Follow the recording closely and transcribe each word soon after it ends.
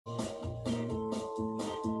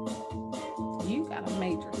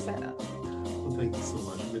feature setup. Well, thank you so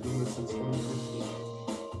much. We've been doing this since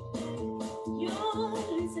 2015.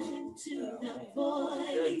 You're listening to The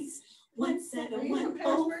Voice,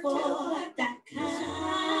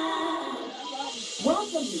 17104.com.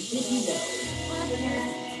 Welcome to Did You Know?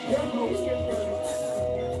 Podcast, your host,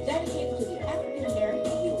 dedicated to the African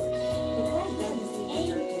American viewers. The program is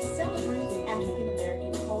aimed to celebrate the African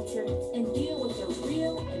American culture and deal with the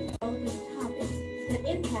real and relevant topics that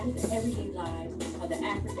impact the everyday lives of the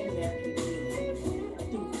African American community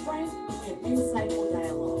through frank and insightful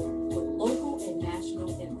dialogue with local and national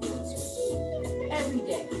influencers. Every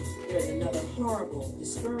day, there's another horrible,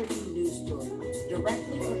 discouraging news story,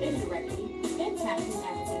 directly or indirectly, impacting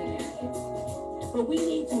African Americans. But we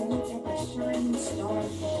need to look at the shining stars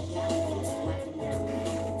of the downfall of Black America.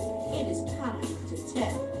 It is time to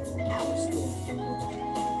tell our story.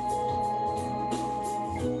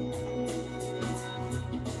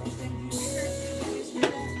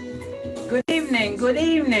 Good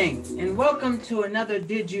evening, and welcome to another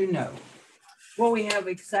Did You Know? Well, we have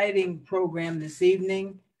an exciting program this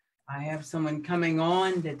evening. I have someone coming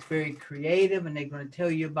on that's very creative, and they're going to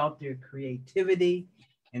tell you about their creativity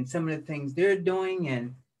and some of the things they're doing,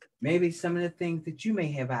 and maybe some of the things that you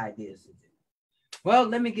may have ideas to do. Well,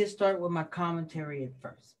 let me get started with my commentary at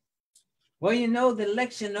first. Well, you know, the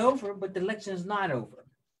election over, but the election is not over.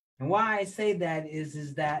 And why I say that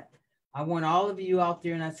is that I want all of you out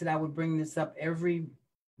there, and I said I would bring this up every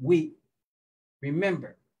week.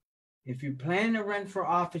 Remember, if you plan to run for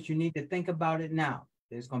office, you need to think about it now.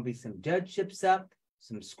 There's going to be some judgeships up,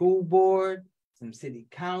 some school board, some city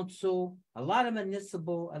council, a lot of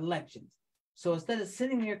municipal elections. So instead of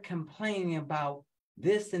sitting there complaining about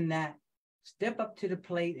this and that, step up to the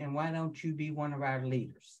plate and why don't you be one of our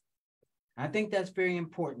leaders? I think that's very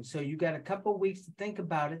important. So you got a couple of weeks to think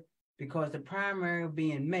about it because the primary will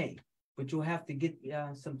be in May, but you'll have to get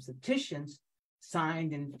some petitions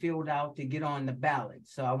signed and filled out to get on the ballot.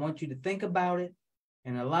 So I want you to think about it.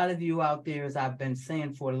 And a lot of you out there, as I've been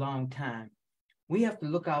saying for a long time, we have to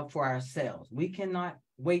look out for ourselves. We cannot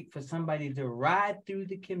wait for somebody to ride through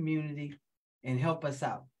the community and help us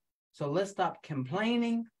out. So let's stop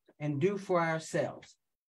complaining and do for ourselves.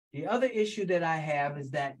 The other issue that I have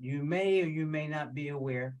is that you may or you may not be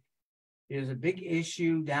aware, there's a big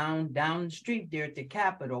issue down the street there at the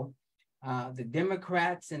Capitol. The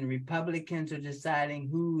Democrats and Republicans are deciding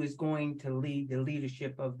who is going to lead the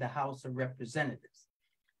leadership of the House of Representatives.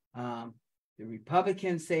 The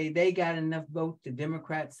Republicans say they got enough votes. The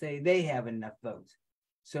Democrats say they have enough votes.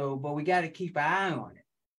 So, but we got to keep an eye on it.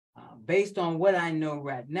 Based on what I know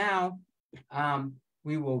right now, the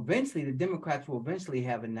Democrats will eventually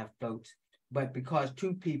have enough votes. But because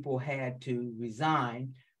two people had to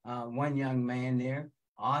resign, one young man there,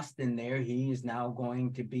 Austin there, he is now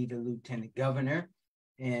going to be the lieutenant governor.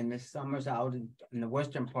 And Ms. Summers out in the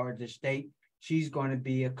western part of the state, she's going to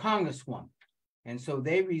be a congresswoman. And so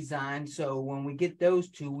they resigned. So when we get those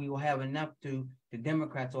two, we will have enough the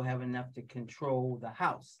Democrats will have enough to control the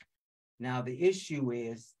House. Now, the issue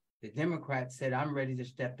is the Democrats said, I'm ready to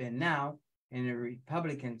step in now. And the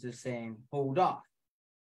Republicans are saying, hold off.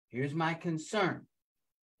 Here's my concern.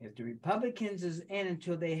 If the Republicans is in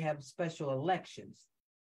until they have special elections,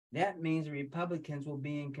 that means the Republicans will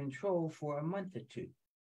be in control for a month or two.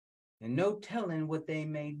 And no telling what they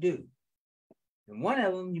may do. And one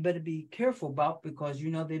of them you better be careful about because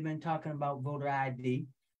you know they've been talking about voter ID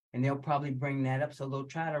and they'll probably bring that up. So they'll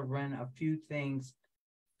try to run a few things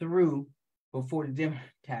through before the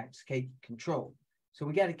Democrats take control. So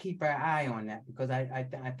we got to keep our eye on that because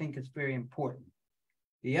I think it's very important.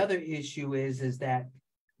 The other issue is that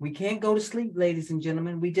we can't go to sleep, ladies and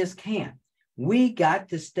gentlemen. We just can't. We got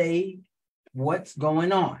to stay what's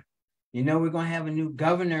going on. You know, we're going to have a new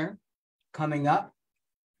governor coming up.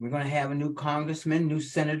 We're going to have a new congressman, new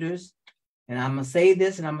senators. And I'm going to say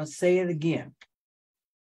this and I'm going to say it again.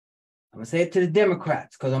 I'm going to say it to the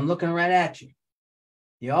Democrats because I'm looking right at you.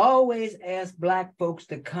 You always ask Black folks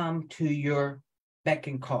to come to your beck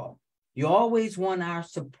and call. You always want our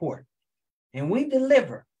support. And we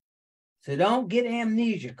deliver. So don't get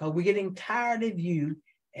amnesia because we're getting tired of you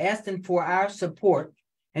asking for our support.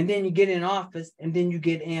 And then you get in office and then you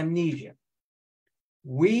get amnesia.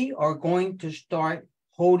 We are going to start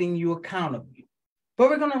holding you accountable. But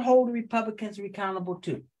we're going to hold the Republicans accountable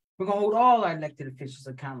too. We're going to hold all our elected officials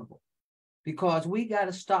accountable because we got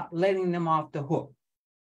to stop letting them off the hook.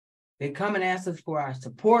 They come and ask us for our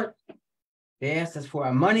support. They ask us for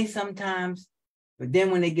our money sometimes. But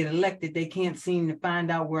then when they get elected, they can't seem to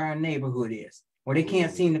find out where our neighborhood is, or they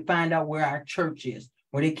can't seem to find out where our church is,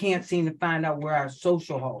 or they can't seem to find out where our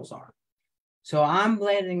social halls are. So I'm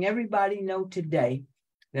letting everybody know today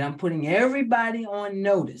that I'm putting everybody on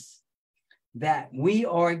notice that we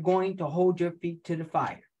are going to hold your feet to the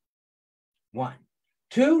fire. 1.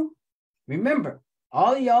 2, remember,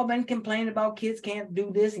 all of y'all been complaining about kids can't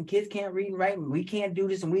do this and kids can't read and write and we can't do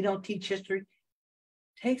this and we don't teach history.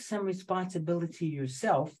 Take some responsibility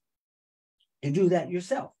yourself to do that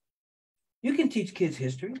yourself. You can teach kids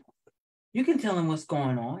history. You can tell them what's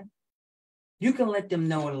going on. You can let them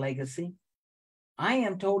know a legacy. I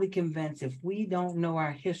am totally convinced if we don't know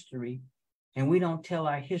our history and we don't tell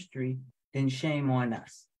our history, then shame on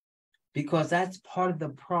us, because that's part of the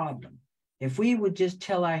problem. If we would just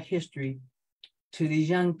tell our history to these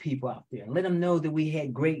young people out there and let them know that we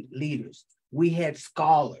had great leaders, we had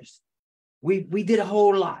scholars, we did a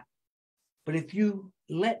whole lot. But if you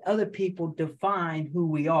let other people define who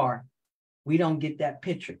we are, we don't get that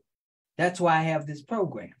picture. That's why I have this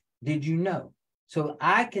program. Did you know? So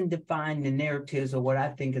I can define the narratives of what I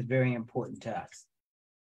think is very important to us.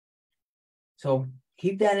 So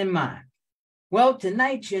keep that in mind. Well,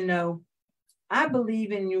 tonight, I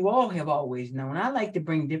believe, and you all have always known, I like to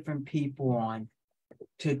bring different people on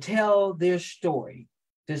to tell their story,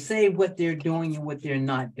 to say what they're doing and what they're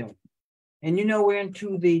not doing. And we're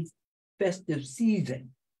into the festive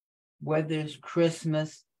season, whether it's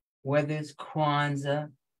Christmas, whether it's Kwanzaa,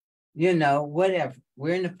 whatever.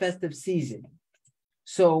 We're in the festive season.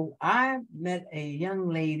 So I met a young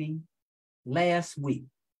lady last week.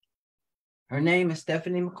 Her name is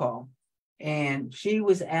Stephanie McCall, and she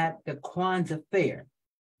was at the Kwanzaa fair.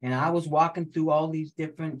 And I was walking through all these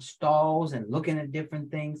different stalls and looking at different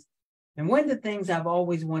things. And one of the things I've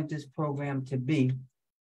always wanted this program to be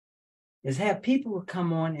is have people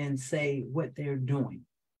come on and say what they're doing,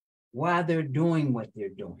 why they're doing what they're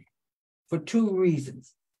doing, for 2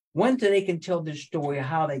 reasons. 1, so they can tell their story of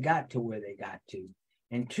how they got to where they got to.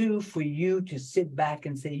 And 2, for you to sit back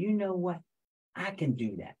and say, you know what, I can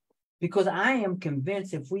do that. Because I am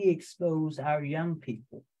convinced if we expose our young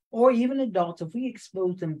people, or even adults, if we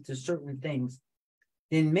expose them to certain things,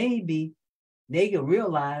 then maybe they can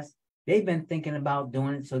realize they've been thinking about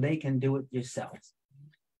doing it so they can do it themselves.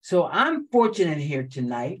 So I'm fortunate here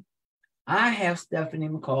tonight. I have Stephanie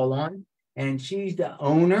McCall on, and she's the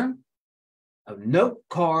owner of Note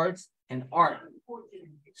Cards and Art.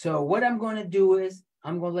 So what I'm going to do is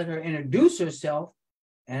I'm going to let her introduce herself,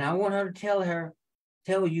 and I want her to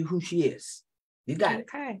tell you who she is. You got it.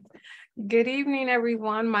 Okay. Good evening,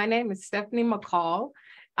 everyone. My name is Stephanie McCall.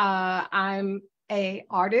 I'm an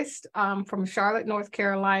artist from Charlotte, North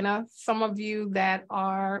Carolina. Some of you that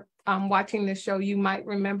are watching this show, you might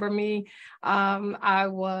remember me. I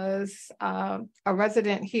was a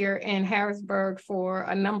resident here in Harrisburg for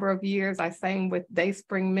a number of years. I sang with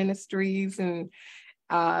Dayspring Ministries and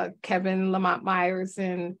Kevin Lamont Myers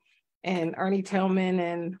and Ernie Tillman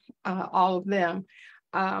and all of them.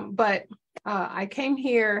 But I came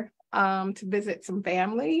here to visit some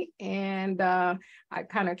family, and I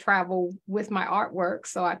kind of travel with my artwork.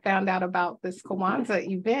 So I found out about this Kwanzaa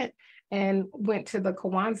event and went to the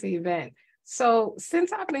Kwanzaa event. So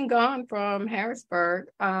since I've been gone from Harrisburg,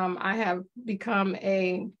 I have become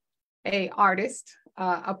a artist,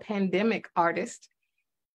 a pandemic artist.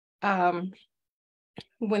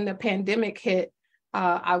 When the pandemic hit,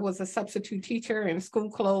 I was a substitute teacher and school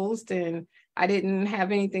closed, and I didn't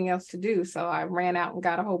have anything else to do. So I ran out and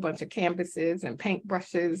got a whole bunch of canvases and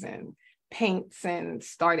paintbrushes and paints and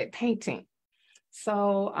started painting.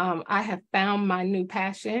 So I have found my new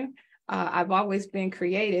passion. I've always been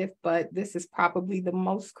creative, but this is probably the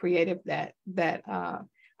most creative that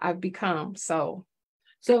I've become. So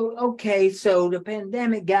okay, so the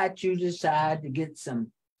pandemic got you to decide to get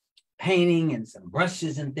some painting and some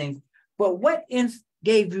brushes and things. But what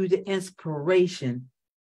gave you the inspiration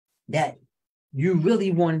that you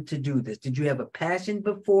really wanted to do this? Did you have a passion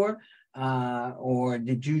before, or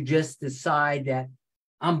did you just decide that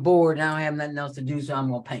I'm bored, I don't have nothing else to do, so I'm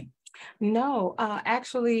gonna paint? No,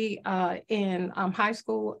 actually, in high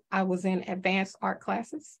school, I was in advanced art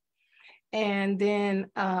classes. And then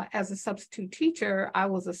as a substitute teacher, I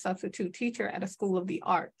was a substitute teacher at a school of the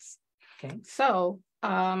arts. Okay. So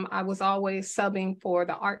I was always subbing for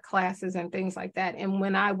the art classes and things like that. And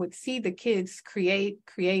when I would see the kids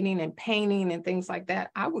creating and painting and things like that,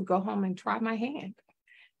 I would go home and try my hand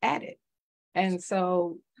at it. And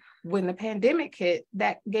so when the pandemic hit,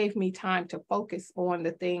 that gave me time to focus on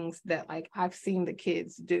the things that I've seen the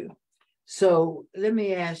kids do. So let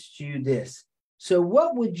me ask you this. So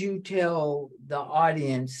what would you tell the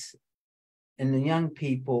audience and the young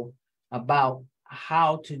people about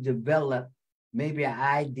how to develop maybe an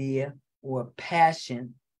idea or a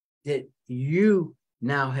passion that you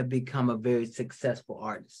now have become a very successful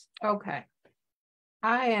artist? Okay.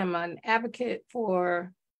 I am an advocate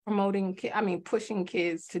for pushing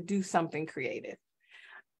kids to do something creative.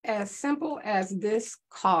 As simple as this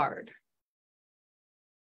card.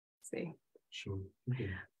 See, Sure. Okay.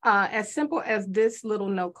 as simple as this little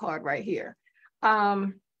note card right here.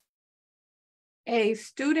 A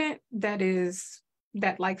student that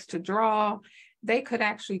likes to draw, they could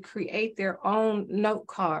actually create their own note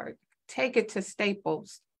card, take it to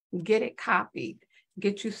Staples, get it copied,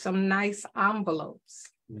 get you some nice envelopes,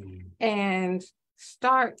 and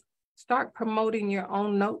start promoting your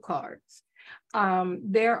own note cards.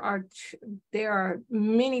 There are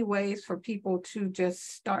many ways for people to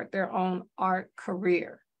just start their own art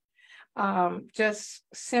career, just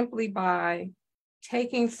simply by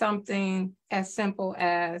taking something as simple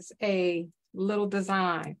as a little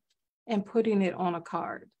design and putting it on a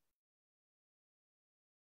card.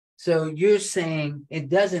 So you're saying it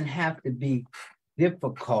doesn't have to be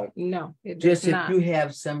difficult. No, it Just does if not. you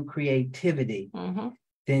have some creativity,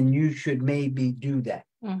 then you should maybe do that.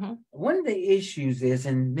 One of the issues is,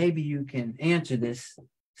 and maybe you can answer this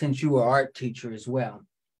since you were an art teacher as well,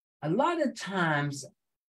 a lot of times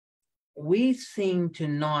we seem to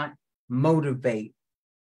not motivate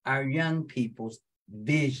our young people's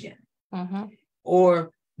vision.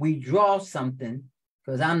 Or we draw something,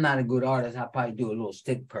 because I'm not a good artist, I'll probably do a little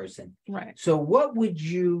stick person. Right. So what would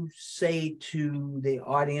you say to the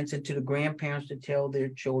audience and to the grandparents to tell their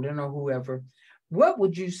children or whoever, what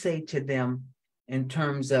would you say to them in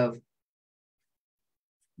terms of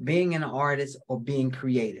being an artist or being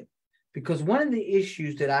creative? Because one of the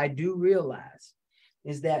issues that I do realize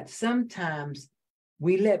is that sometimes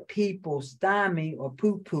we let people stymie or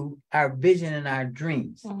poo-poo our vision and our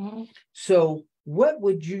dreams. So what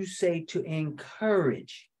would you say to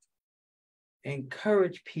encourage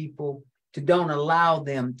people to don't allow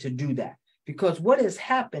them to do that? Because what has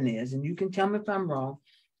happened is, and you can tell me if I'm wrong,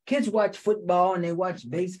 kids watch football and they watch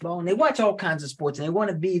baseball and they watch all kinds of sports and they want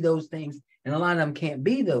to be those things. And a lot of them can't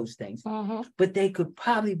be those things, but they could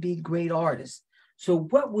probably be great artists. So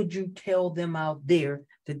what would you tell them out there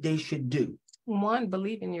that they should do? One,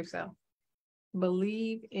 believe in yourself.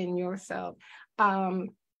 Believe in yourself.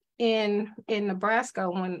 In Nebraska,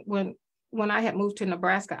 when I had moved to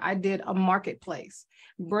Nebraska, I did a marketplace,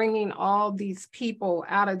 bringing all these people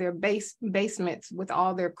out of their basements with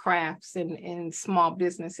all their crafts and small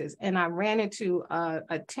businesses. And I ran into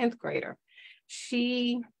a 10th grader.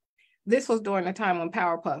 This was during the time when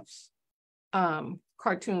Powerpuffs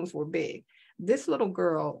cartoons were big. This little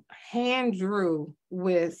girl hand drew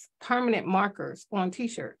with permanent markers on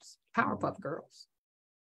t-shirts, Powerpuff Girls,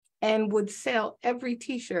 and would sell every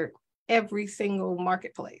t-shirt, every single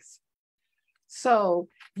marketplace. So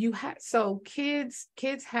kids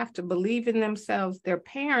have to believe in themselves. Their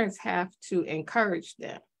parents have to encourage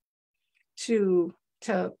them to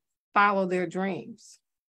follow their dreams.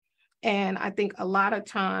 And I think a lot of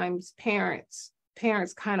times parents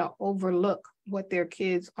kind of overlook what their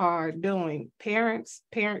kids are doing. Parents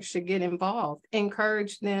should get involved,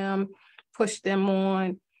 encourage them, push them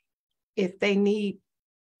on. If they need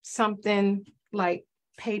something like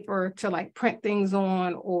paper to like print things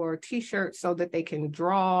on or t-shirts so that they can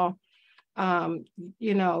draw,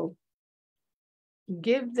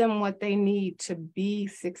 give them what they need to be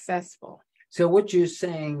successful. So what you're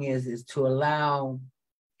saying is to allow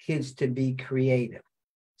kids to be creative.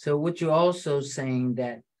 So what you're also saying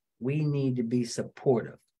that we need to be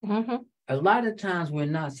supportive. A lot of times we're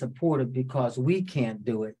not supportive because we can't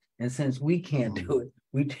do it. And since we can't do it,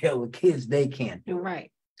 we tell the kids they can't do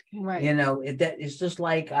it. Right. It's just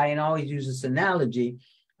like I always use this analogy.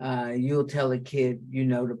 You'll tell a kid,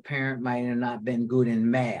 the parent might have not been good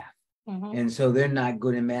in math. And so they're not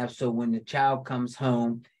good in math. So when the child comes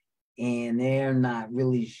home and they're not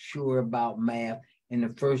really sure about math, and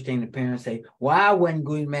the first thing the parents say, well, I wasn't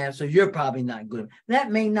good in math, so you're probably not good. That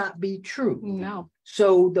may not be true. No.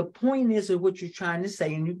 So the point is of what you're trying to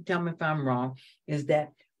say, and you can tell me if I'm wrong, is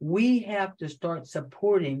that we have to start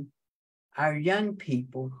supporting our young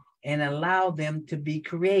people and allow them to be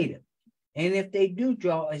creative. And if they do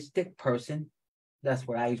draw a stick person, that's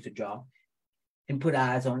what I used to draw, and put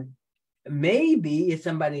eyes on it, maybe if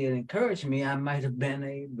somebody had encouraged me, I might have been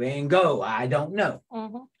a Van Gogh. I don't know.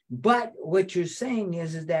 But what you're saying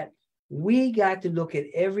is that we got to look at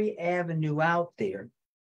every avenue out there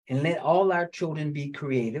and let all our children be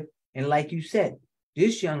creative. And like you said,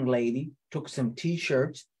 this young lady took some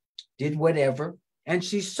t-shirts, did whatever, and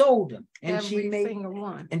she sold them. And she made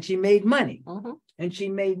money. And she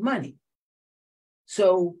made money.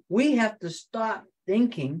 So we have to stop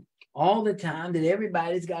thinking all the time that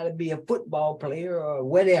everybody's got to be a football player or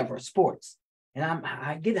whatever, sports. And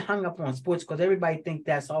I get hung up on sports because everybody thinks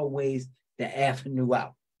that's always the avenue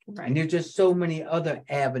out. Right. And there's just so many other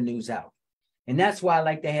avenues out. And that's why I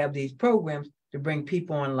like to have these programs to bring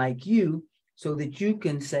people on like you so that you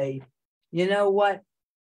can say, you know what?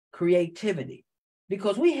 Creativity.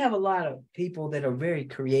 Because we have a lot of people that are very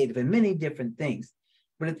creative in many different things.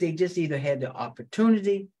 But if they just either had the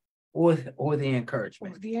opportunity or the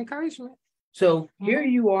encouragement. Or the encouragement. So here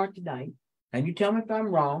you are tonight, and you tell me if I'm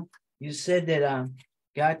wrong. You said that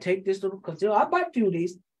God, take this little, because I might do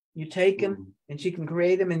these. You take them, and she can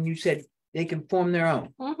create them, and you said they can form their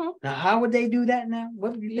own. Now, how would they do that now?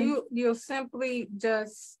 What do you think? You'll simply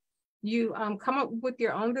just come up with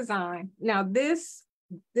your own design. Now, this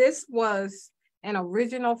was an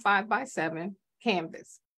original 5x7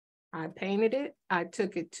 canvas. I painted it. I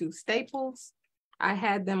took it to Staples. I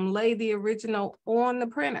had them lay the original on the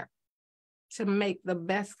printer to make the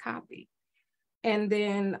best copy. And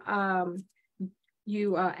then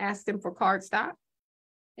you ask them for cardstock,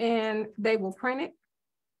 and they will print it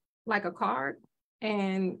like a card,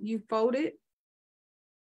 and you fold it,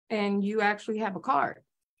 and you actually have a card.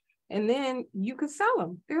 And then you could sell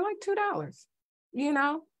them. They're like $2,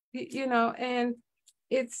 and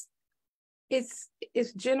it's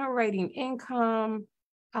generating income.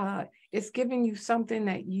 It's giving you something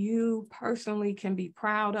that you personally can be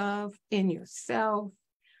proud of in yourself.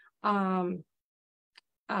 You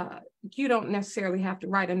don't necessarily have to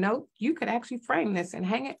write a note. You could actually frame this and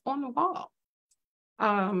hang it on the wall.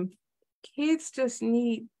 Kids just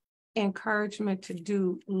need encouragement to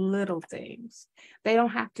do little things. They don't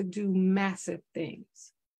have to do massive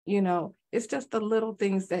things. It's just the little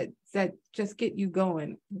things that just get you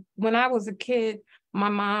going. When I was a kid, my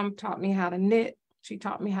mom taught me how to knit. She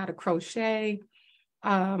taught me how to crochet.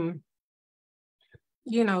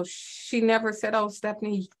 She never said, "Oh,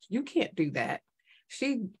 Stephanie, you can't do that."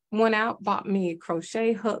 She went out, bought me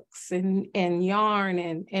crochet hooks and yarn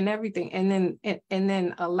and everything, and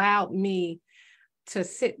then allowed me to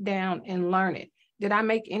sit down and learn it. Did I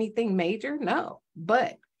make anything major? No,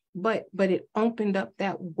 but it opened up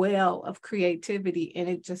that well of creativity, and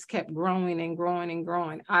it just kept growing and growing and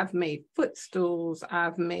growing. I've made footstools,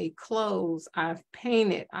 I've made clothes, I've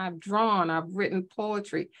painted, I've drawn, I've written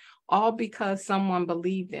poetry, all because someone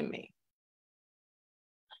believed in me.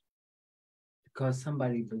 Because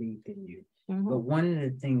somebody believed in you. But one of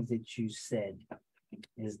the things that you said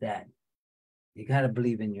is that you got to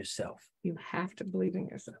believe in yourself. You have to believe in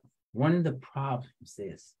yourself. One of the problems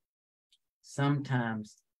is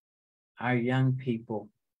sometimes our young people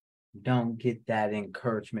don't get that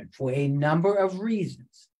encouragement for a number of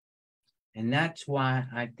reasons. And that's why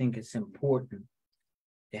I think it's important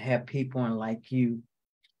to have people like you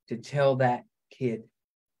to tell that kid,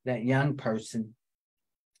 that young person,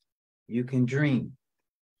 you can dream.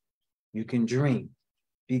 You can dream.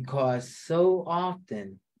 Because so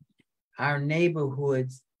often our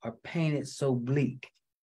neighborhoods are painted so bleak.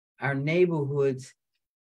 Our neighborhoods,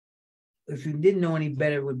 if you didn't know any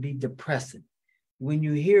better, would be depressing. When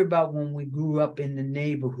you hear about when we grew up in the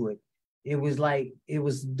neighborhood, it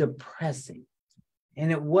was depressing.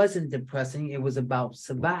 And it wasn't depressing, it was about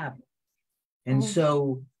survival. And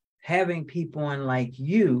so having people on like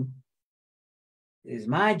you is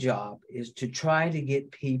my job, is to try to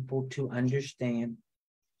get people to understand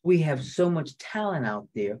we have so much talent out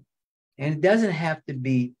there, and it doesn't have to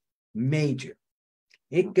be major.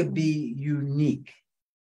 It could be unique.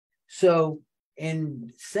 So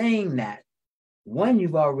in saying that, one,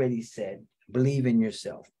 you've already said, believe in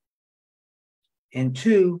yourself. And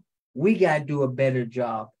two, we got to do a better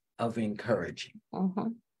job of encouraging.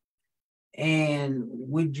 And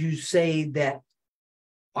would you say that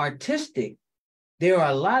artistic, there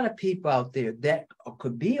are a lot of people out there that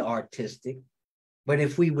could be artistic, but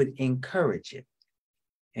if we would encourage it.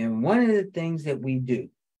 And one of the things that we do,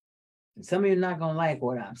 and some of you are not going to like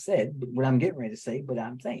what I've said, what I'm getting ready to say, but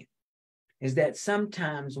I'm saying, is that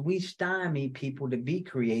sometimes we stymie people to be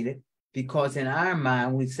creative because in our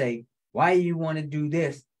mind we say, why you want to do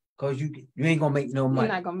this? Because you ain't going to make no money.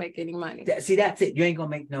 You're not going to make any money. See, that's it. You ain't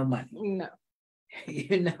going to make no money.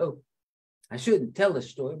 No. I shouldn't tell the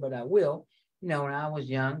story, but I will. When I was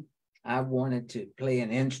young, I wanted to play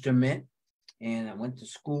an instrument, and I went to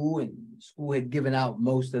school, and school had given out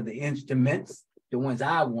most of the instruments, the ones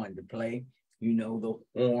I wanted to play, the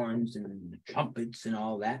horns and the trumpets and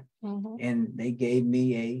all that. And they gave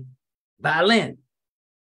me a violin.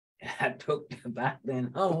 I took the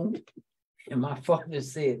violin home, and my father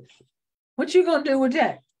said, "What you gonna do with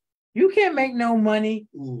that? You can't make no money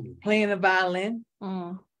playing a violin."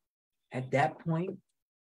 At that point,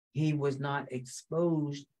 he was not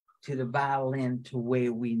exposed to the violin to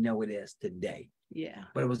where we know it is today. Yeah.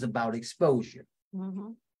 But it was about exposure.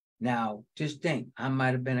 Mm-hmm. Now, just think, I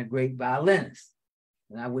might have been a great violinist,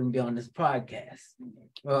 and I wouldn't be on this podcast.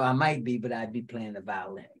 Well, I might be, but I'd be playing the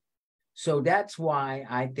violin. So that's why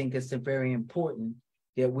I think it's very important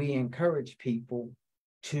that we encourage people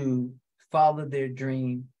to follow their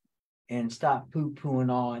dream and stop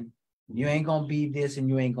poo-pooing on, you ain't gonna be this and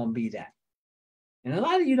you ain't gonna be that. And a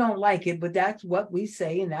lot of you don't like it, but that's what we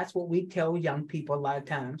say, and that's what we tell young people a lot of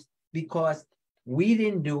times, because we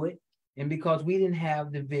didn't do it, and because we didn't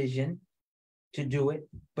have the vision to do it,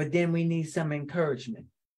 but then we need some encouragement.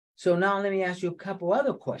 So now let me ask you a couple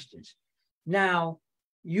other questions. Now,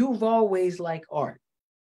 you've always liked art,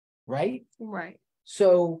 right? Right.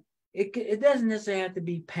 So it doesn't necessarily have to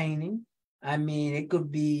be painting. I mean, it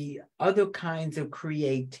could be other kinds of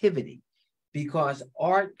creativity, because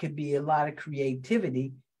art could be a lot of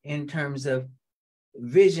creativity in terms of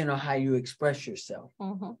vision or how you express yourself.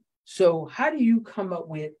 Mm-hmm. So how do you come up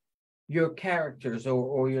with your characters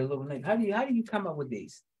or your little name? How do you come up with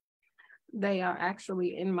these? They are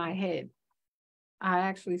actually in my head. I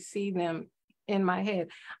actually see them in my head.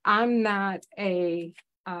 I'm not a,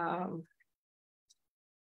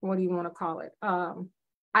 what do you want to call it?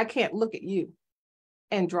 I can't look at you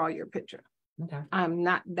and draw your picture. Okay. I'm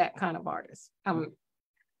not that kind of artist.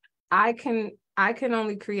 I can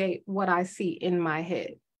only create what I see in my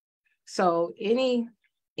head. So any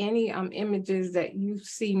images that you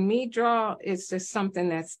see me draw, it's just something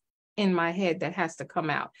that's in my head that has to come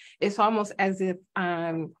out. It's almost as if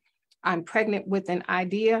I'm pregnant with an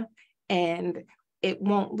idea, and it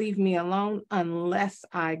won't leave me alone unless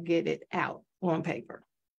I get it out on paper.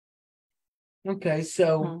 Okay,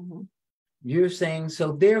 so you're saying,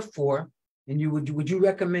 so therefore, and would you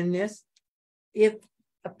recommend this? If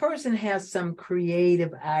a person has some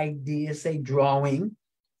creative idea, say drawing,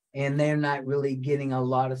 and they're not really getting a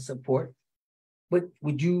lot of support, but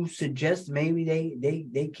would you suggest maybe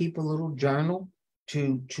they keep a little journal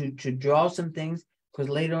to draw some things, because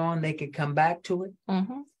later on they could come back to it?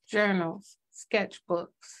 Mm-hmm. Journals,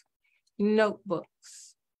 sketchbooks,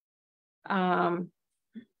 notebooks.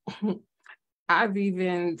 I've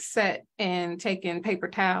even sat and taken paper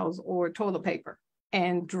towels or toilet paper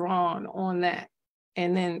and drawn on that,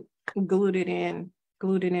 and then glued it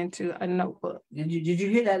into a notebook. Did you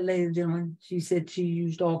hear that, ladies and gentlemen? She said she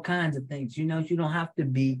used all kinds of things. You know, you don't have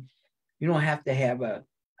to have a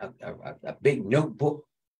big notebook.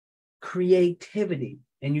 Creativity,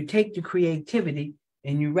 and you take the creativity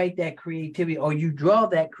and you write that creativity, or you draw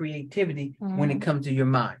that creativity when it comes to your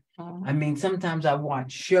mind. I mean, sometimes I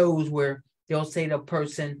watch shows where they'll say to a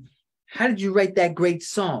person, "How did you write that great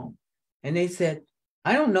song?" And they said,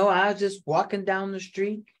 "I don't know. I was just walking down the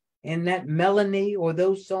street and that melody or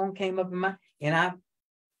those songs came up in my, and I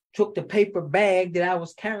took the paper bag that I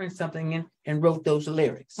was carrying something in and wrote those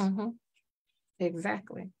lyrics."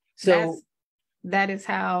 Exactly. So that is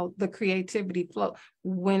how the creativity flows.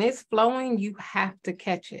 When it's flowing, you have to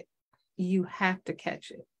catch it. You have to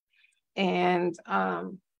catch it. And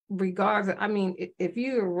regardless, I mean, if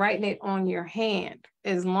you're writing it on your hand,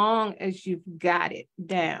 as long as you've got it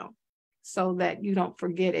down so that you don't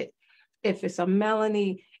forget it. If it's a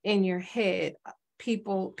melody in your head,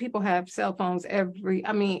 people have cell phones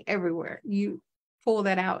everywhere. You pull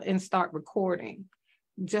that out and start recording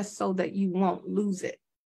just so that you won't lose it.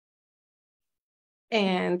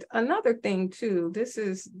 And another thing too, this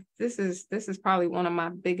is probably one of my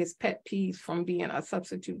biggest pet peeves from being a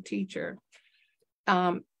substitute teacher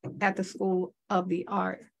at the School of the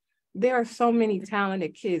Art. There are so many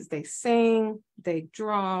talented kids. They sing, they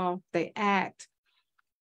draw, they act.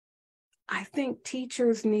 I think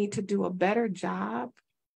teachers need to do a better job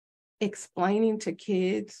explaining to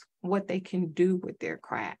kids what they can do with their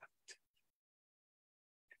craft.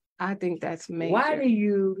 I think that's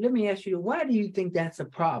major. Let me ask you, why do you think that's a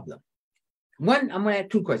problem? One, I'm going to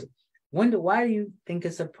add two questions. One, why do you think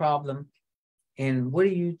it's a problem? And what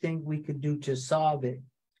do you think we could do to solve it?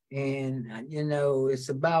 And, you know, it's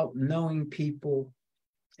about knowing people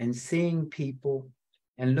and seeing people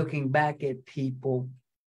and looking back at people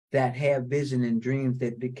that have vision and dreams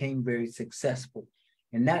that became very successful.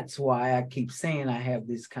 And that's why I keep saying I have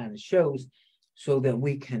this kind of shows so that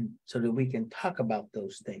we can talk about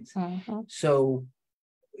those things. So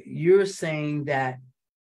you're saying that,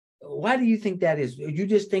 why do you think that is? You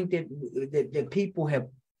just think that people have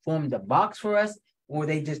formed a box for us, or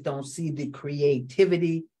they just don't see the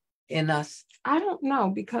creativity in us? I don't know,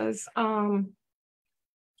 because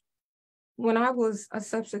when I was a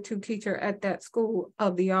substitute teacher at that School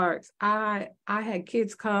of the Arts, I had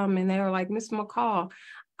kids come and they were like, "Miss McCall,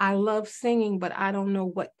 I love singing, but I don't know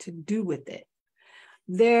what to do with it.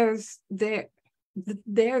 There's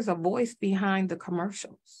a voice behind the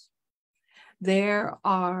commercials.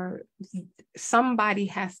 Somebody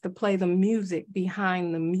has to play the music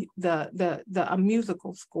behind a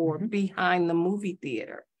musical score behind the movie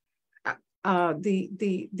theater,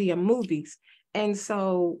 the movies. And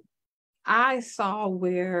so I saw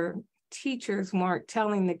where teachers weren't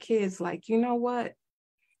telling the kids, like, you know what,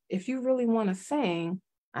 if you really want to sing,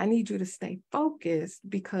 I need you to stay focused,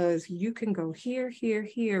 because you can go here, here,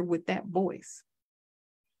 here with that voice.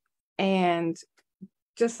 And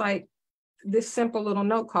just like this simple little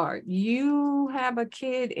note card, you have a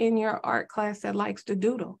kid in your art class that likes to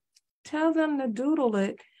doodle. Tell them to doodle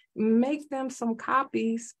it, make them some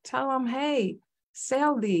copies, tell them, hey,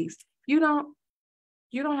 sell these. You don't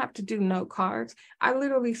have to do note cards. I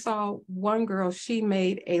literally saw one girl, she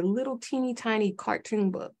made a little teeny tiny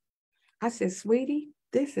cartoon book. I said, sweetie,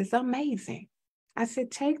 this is amazing. I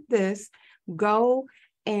said, take this, go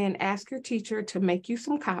and ask your teacher to make you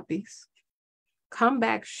some copies. Come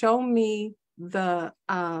back, show me the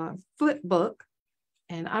flip book,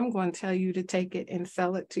 and I'm going to tell you to take it and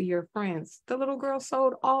sell it to your friends. The little girl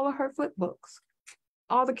sold all of her flip books.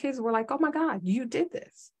 All the kids were like, oh my God, you did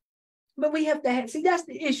this. But we have to have, see, that's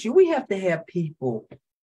the issue. We have to have people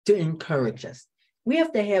to encourage us. We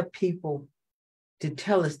have to have people to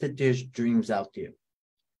tell us that there's dreams out there.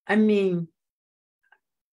 I mean,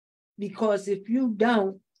 because if you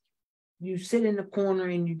don't, you sit in the corner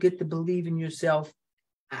and you get to believe in yourself,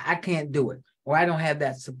 I can't do it, or I don't have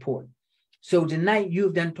that support. So tonight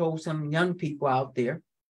you've done told some young people out there,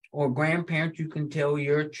 or grandparents, you can tell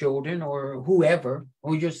your children or whoever,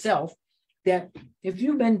 or yourself, that if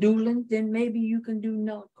you've been doodling, then maybe you can do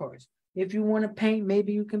note cards. If you want to paint,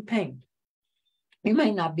 maybe you can paint. You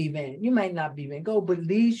might not be Van Gogh, but at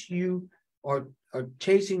least you are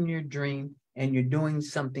chasing your dream and you're doing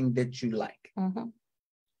something that you like. Mm-hmm.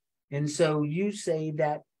 And so you say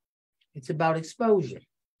that it's about exposure.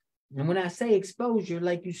 And when I say exposure,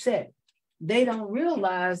 like you said, they don't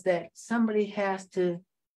realize that somebody has to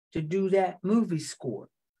do that movie score.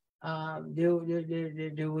 There was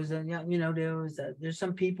there's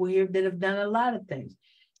some people here that have done a lot of things.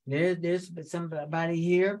 There's somebody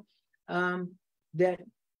here that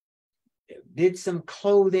did some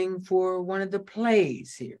clothing for one of the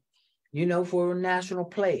plays here, for a national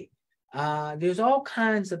play. There's all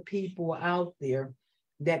kinds of people out there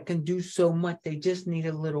that can do so much. They just need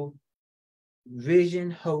a little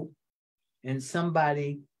vision, hope, and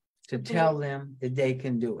somebody to tell them that they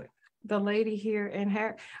can do it. The lady here in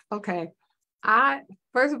her, okay.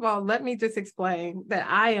 First of all, let me just explain that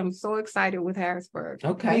I am so excited with Harrisburg.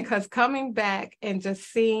 Okay. Because coming back and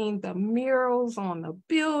just seeing the murals on the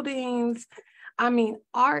buildings, I mean,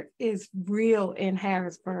 art is real in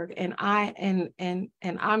Harrisburg, and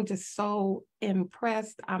I'm just so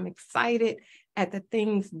impressed. I'm excited at the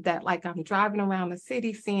things that, like, I'm driving around the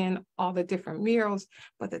city seeing all the different murals,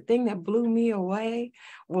 but the thing that blew me away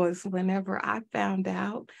was whenever I found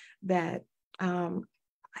out that I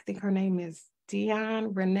think her name is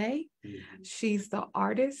Dion Renee. Mm-hmm. She's the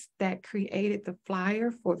artist that created the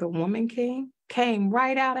flyer for the Woman King, came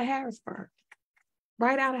right out of Harrisburg.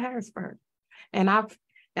 And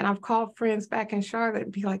I've called friends back in Charlotte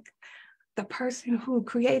and be like, the person who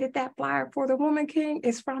created that flyer for the Woman King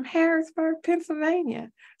is from Harrisburg, Pennsylvania.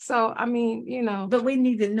 So, I mean, But we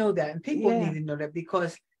need to know that, and people need to know that,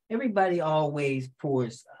 because everybody always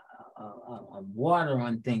pours water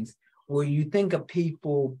on things. Where you think of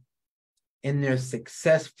people in their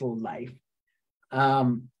successful life.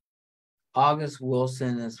 August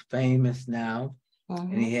Wilson is famous now,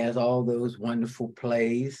 and he has all those wonderful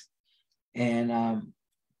plays. And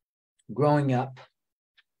growing up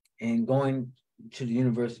and going to the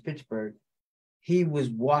University of Pittsburgh, he was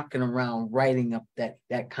walking around writing up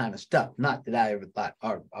that kind of stuff. Not that I ever thought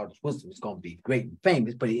August Wilson was going to be great and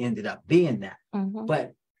famous, but he ended up being that. Mm-hmm.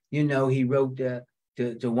 But, he wrote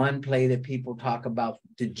the one play that people talk about,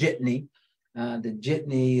 the Jitney. The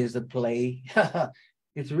Jitney is a play.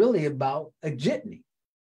 It's really about a jitney.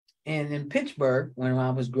 And in Pittsburgh, when I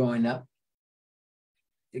was growing up,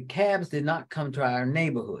 the cabs did not come to our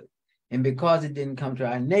neighborhood. And because it didn't come to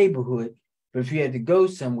our neighborhood, but if you had to go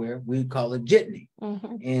somewhere, we'd call it jitney.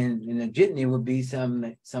 Mm-hmm. And a jitney would be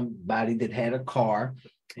somebody that had a car,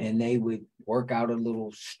 and they would work out a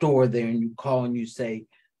little store there, and you call and you say,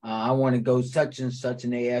 I want to go such and such,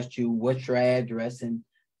 and they asked you, what's your address? And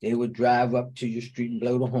they would drive up to your street and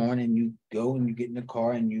blow the horn, and you go and you get in the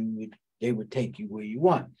car, and they would take you where you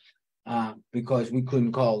want, because we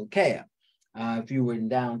couldn't call a cab. If you were in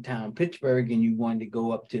downtown Pittsburgh and you wanted to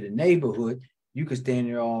go up to the neighborhood, you could stand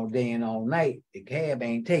there all day and all night. The cab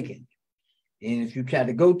ain't taking you. And if you try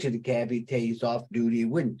to go to the cab, he'd tell you it's off duty. It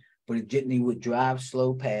wouldn't. But a jitney would drive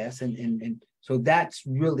slow past. And so that's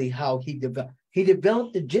really how he developed. He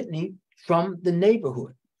developed the jitney from the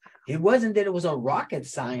neighborhood. It wasn't that it was a rocket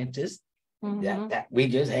scientist. That we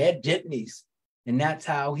just had jitneys. And that's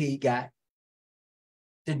how he got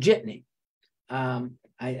the jitney. I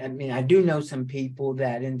mean, I do know some people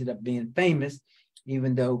that ended up being famous,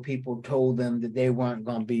 even though people told them that they weren't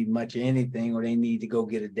going to be much of anything or they need to go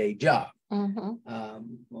get a day job.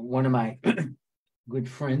 One of my good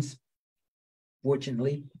friends,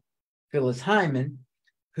 fortunately, Phyllis Hyman,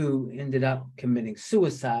 who ended up committing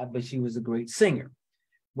suicide, but she was a great singer.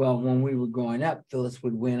 Well, when we were growing up, Phyllis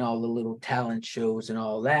would win all the little talent shows and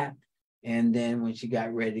all that. And then when she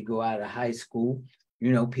got ready to go out of high school,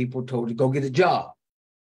 you know, people told her to go get a job.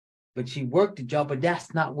 But she worked a job, but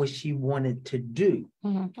that's not what she wanted to do.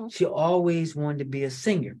 She always wanted to be a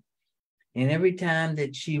singer. And every time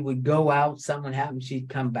that she would go out, something happened, she'd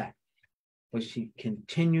come back. But she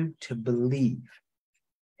continued to believe.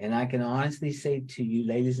 And I can honestly say to you,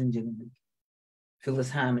 ladies and gentlemen,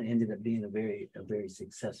 Phyllis Hyman ended up being a very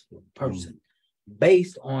successful person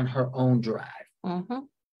based on her own drive.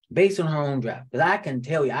 Based on her own drive. Because I can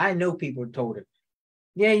tell you, I know people told her,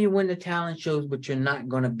 yeah, you win the talent shows, but you're not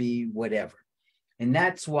going to be whatever. And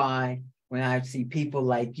that's why when I see people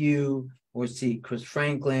like you or see Chris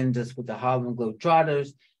Franklin just with the Harlem Globetrotters,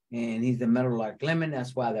 and he's the Meadowlark Lemon,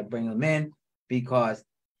 that's why they bring him in, because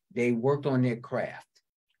they worked on their craft.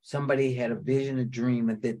 Somebody had a vision, a dream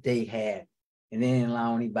that they had, and they didn't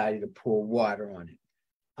allow anybody to pour water on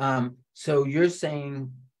it. So you're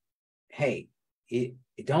saying, hey, it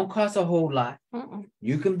don't cost a whole lot.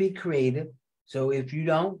 You can be creative. So if you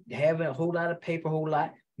don't have a whole lot of paper,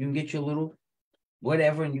 you can get your little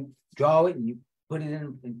whatever and you draw it and you put it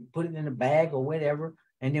in a bag or whatever.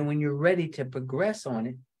 And then when you're ready to progress on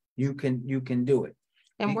it, you can do it.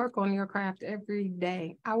 And work on your craft every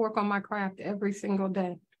day. I work on my craft every single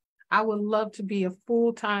day. I would love to be a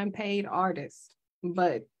full-time paid artist,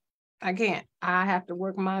 but I can't. I have to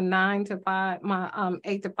work my 9 to 5, my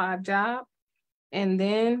 8 to 5 job. And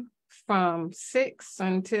then from 6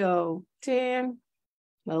 until 10,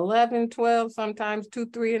 11, 12, sometimes 2,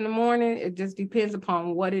 3 in the morning. It just depends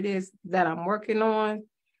upon what it is that I'm working on.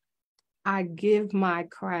 I give my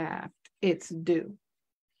craft its due.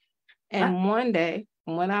 And one day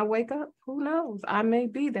when I wake up, who knows? I may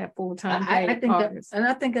be that full-time paid artist.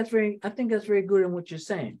 I think that's very good in what you're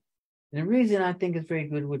saying. And the reason I think it's very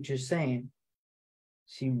good what you're saying,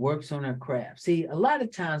 she works on her craft. See, a lot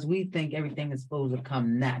of times we think everything is supposed to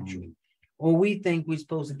come naturally, or we think we're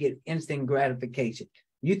supposed to get instant gratification.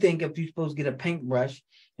 You think if you're supposed to get a paintbrush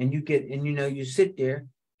and you sit there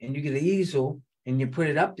and you get an easel and you put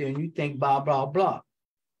it up there and you think blah, blah, blah.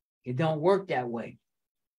 It don't work that way.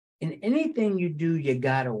 In anything you do, you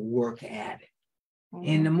got to work at it.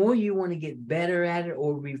 And the more you want to get better at it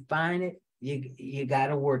or refine it, you got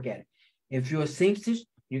to work at it. If you're a seamstress,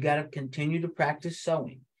 you got to continue to practice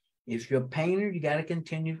sewing. If you're a painter, you got to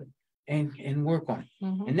continue and work on it.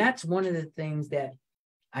 And that's one of the things that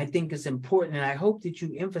I think is important. And I hope that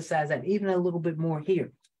you emphasize that even a little bit more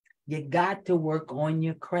here. You got to work on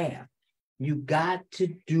your craft. You got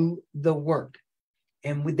to do the work.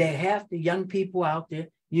 And with that, half the young people out there,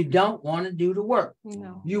 you don't want to do the work.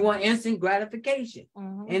 No. You want instant gratification.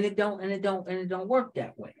 And it don't work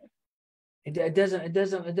that way. It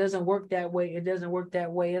doesn't work that way. It doesn't work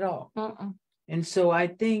that way at all. And so I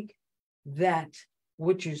think that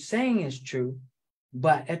what you're saying is true,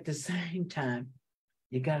 but at the same time,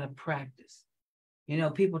 you got to practice. You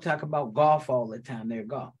know, people talk about golf all the time. They're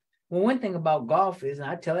golf. Well, one thing about golf is, and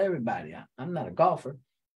I tell everybody, I'm not a golfer,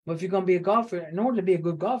 but if you're going to be a golfer, in order to be a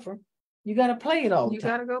good golfer, you got to play it all the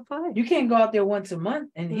time. You got to go play. You can't go out there once a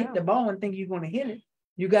month and hit the ball and think you're going to hit it.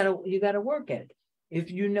 You got to work at it.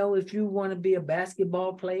 If you want to be a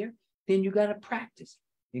basketball player, then you got to practice.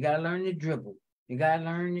 You got to learn to dribble. You got to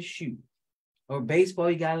learn to shoot. Or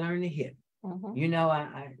baseball, you got to learn to hit. You know,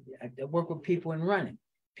 I work with people in running.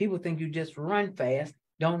 People think you just run fast,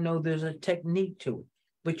 don't know there's a technique to it,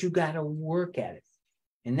 but you got to work at it.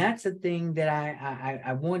 And that's the thing that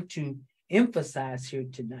I want to emphasize here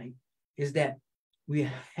tonight, is that we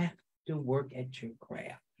have to work at your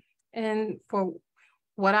craft. And for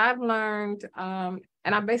what I've learned, and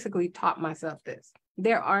I basically taught myself this,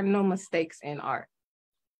 there are no mistakes in art.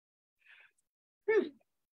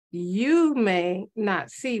 You may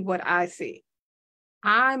not see what I see.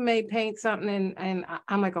 I may paint something and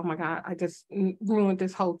I'm like, oh my God, I just ruined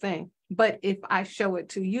this whole thing. But if I show it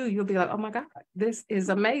to you, you'll be like, oh my God, this is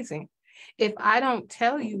amazing. If I don't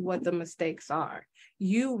tell you what the mistakes are,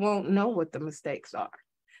 you won't know what the mistakes are.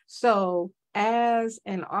 So as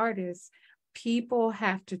an artist, people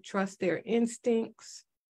have to trust their instincts.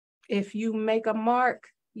 If you make a mark,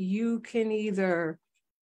 you can either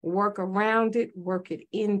work around it, work it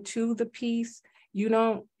into the piece. You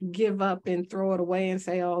don't give up and throw it away and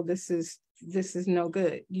say, oh, this is no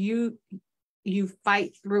good. You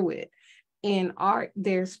fight through it. In art,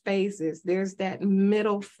 there's phases. There's that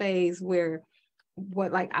middle phase where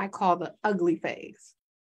what like I call the ugly phase.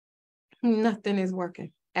 Nothing is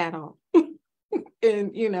working at all.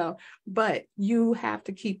 And but you have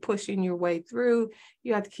to keep pushing your way through.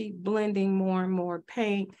 You have to keep blending more and more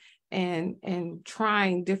paint and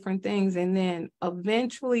trying different things, and then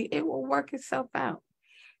eventually it will work itself out.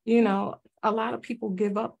 A lot of people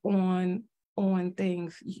give up on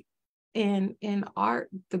things. In art,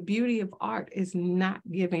 the beauty of art is not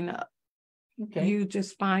giving up. Okay. You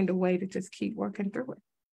just find a way to just keep working through it.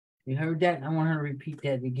 You heard that? I want her to repeat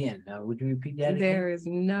that again. Would you repeat that again? There is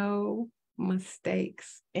no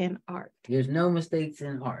mistakes in art. There's no mistakes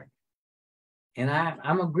in art. And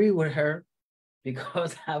I'm agree with her,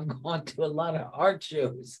 because I've gone to a lot of art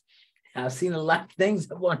shows. I've seen a lot of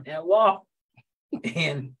things up on that wall.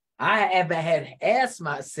 And I have had asked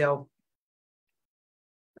myself,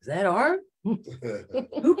 is that art?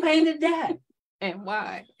 Who painted that? And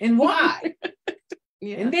why? And why?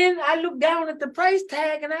 Yeah. And then I look down at the price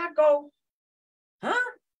tag and I go, huh?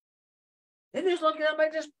 They just look at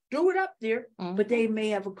it, just do it up there. Mm-hmm. But they may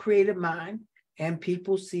have a creative mind, and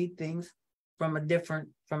people see things from a different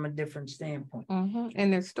standpoint. Mm-hmm.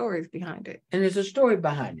 And there's stories behind it. And there's a story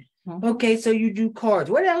behind it. Mm-hmm. Okay, so you do cards.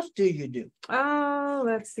 What else do you do? Oh,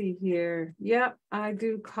 let's see here. Yep, I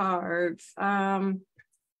do cards.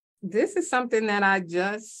 This is something that I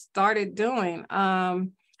just started doing.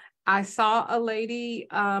 I saw a lady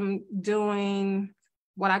doing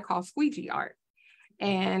what I call squeegee art.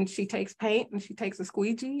 And she takes paint and she takes a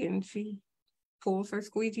squeegee and she pulls her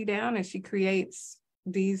squeegee down and she creates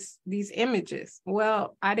these images.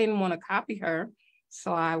 Well, I didn't want to copy her,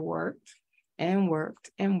 so I worked and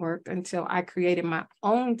worked and worked until I created my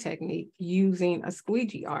own technique using a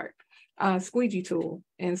squeegee tool.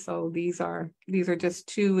 And so these are just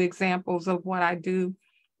two examples of what I do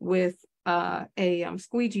with a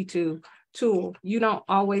squeegee tool. You don't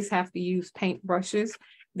always have to use paint brushes.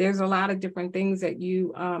 There's a lot of different things that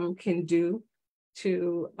you can do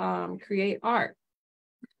to create art.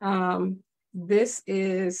 This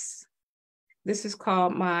is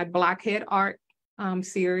called my blockhead art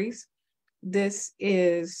series. This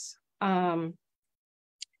is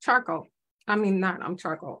charcoal.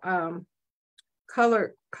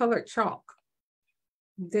 Colored chalk.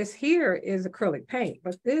 This here is acrylic paint,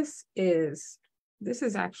 but this is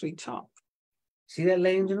actually chalk. See that,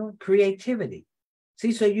 ladies and gentlemen? Creativity.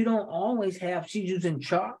 See, so you don't always have, she's using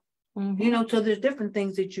chalk, Mm-hmm. So there's different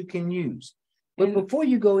things that you can use. But before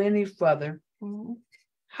you go any further, Mm-hmm.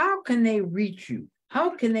 how can they reach you?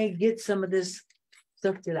 How can they get some of this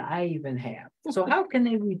stuff that I even have? So how can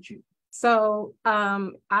they reach you? So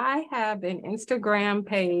I have an Instagram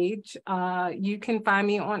page. You can find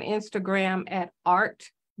me on Instagram at Art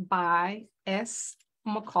by S.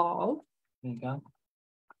 McCall. There you go.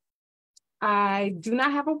 I do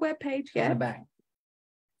not have a web page In the yet. back.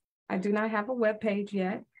 I do not have a web page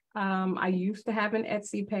yet. I used to have an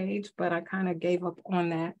Etsy page, but I kind of gave up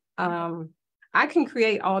on that. I can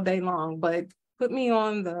create all day long, but put me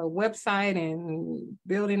on the website and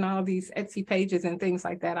building all these Etsy pages and things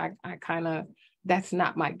like that, I kind of, that's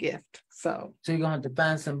not my gift. So you're gonna have to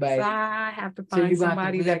find somebody. So I have to find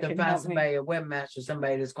somebody we that have to can find help somebody, me. a webmaster,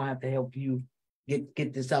 somebody that's gonna have to help you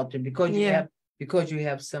get this out there, because you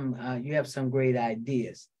have some great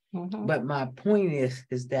ideas. Mhm. But my point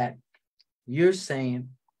is that you're saying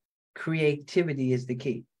creativity is the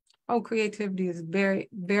key. Oh, creativity is very,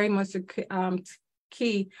 very much a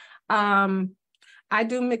key. I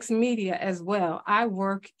do mixed media as well. I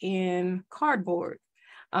work in cardboard.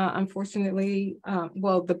 Unfortunately,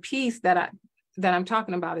 well, the piece that I'm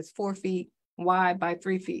talking about is 4 feet wide by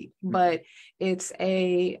 3 feet, but it's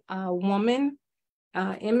a woman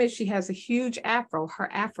image. She has a huge afro. Her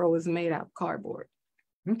afro is made out of cardboard.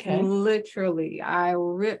 Okay. Literally, I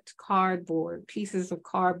ripped pieces of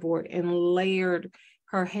cardboard, and layered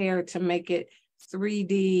her hair to make it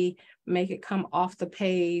 3D, make it come off the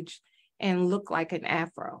page and look like an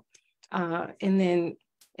afro. And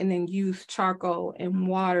then use charcoal and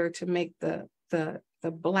water to make the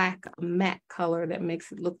black matte color that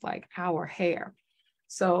makes it look like our hair.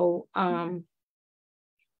 So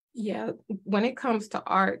yeah, when it comes to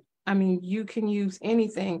art, I mean, you can use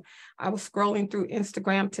anything. I was scrolling through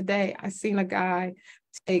Instagram today. I seen a guy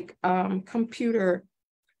take computer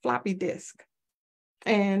floppy disk,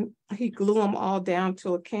 and he glue them all down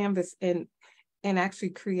to a canvas and actually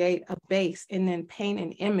create a base and then paint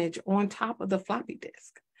an image on top of the floppy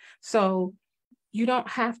disk. So you don't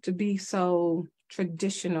have to be so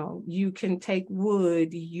traditional. You can take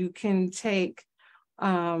wood, you can take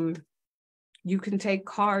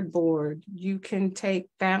cardboard, you can take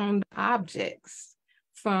found objects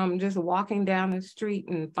from just walking down the street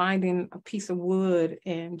and finding a piece of wood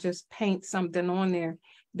and just paint something on there.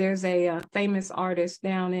 There's a famous artist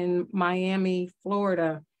down in Miami,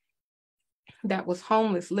 Florida, that was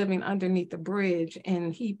homeless living underneath the bridge,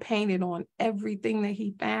 and he painted on everything that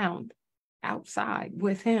he found outside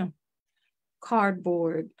with him.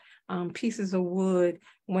 Cardboard, pieces of wood.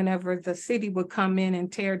 Whenever the city would come in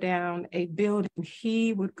and tear down a building,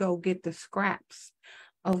 he would go get the scraps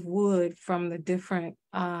of wood from the different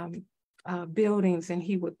buildings, and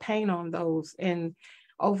he would paint on those. And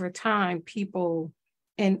over time, people,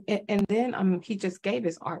 and then he just gave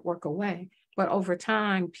his artwork away. But over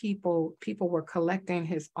time, people were collecting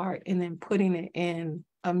his art and then putting it in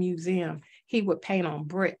a museum. He would paint on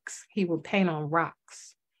bricks. He would paint on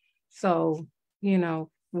rocks. So, you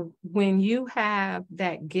know, when you have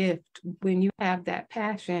that gift, when you have that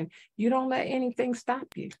passion, you don't let anything stop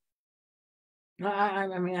you.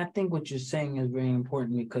 I mean, I think what you're saying is very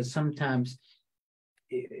important, because sometimes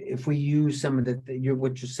if we use some of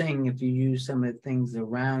what you're saying, if you use some of the things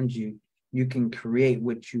around you, you can create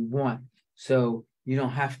what you want. So you don't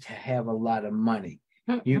have to have a lot of money.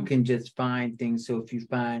 You can just find things. So if you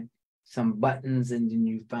find some buttons and then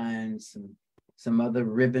you find some other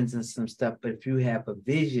ribbons and some stuff, but if you have a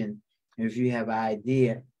vision, if you have an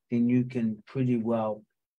idea, then you can pretty well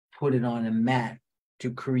put it on a mat to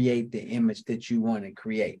create the image that you want to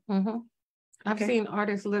create. I've seen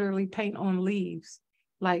artists literally paint on leaves.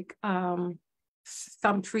 Like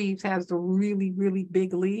some trees has the really, really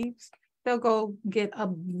big leaves. They'll go get a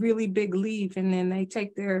really big leaf, and then they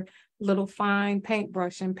take their little fine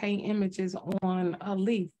paintbrush and paint images on a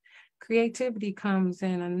leaf. Creativity comes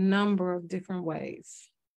in a number of different ways.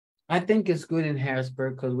 I think it's good in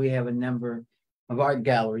Harrisburg because we have a number of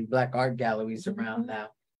Black art galleries around now,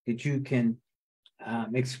 that you can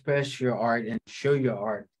express your art and show your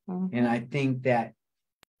art. And I think that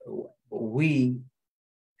we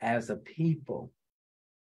as a people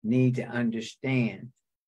need to understand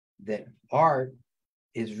that art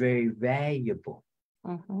is very valuable.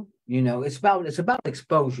 You know, it's about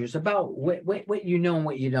exposure. It's about what you know and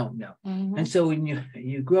what you don't know. And so when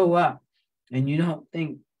you grow up and you don't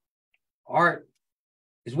think art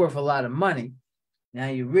is worth a lot of money, now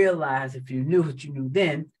you realize if you knew what you knew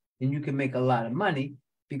then you can make a lot of money,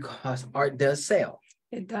 because art does sell.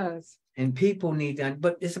 It does. And people need to,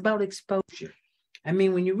 but it's about exposure. I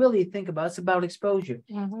mean, when you really think about it, it's about exposure.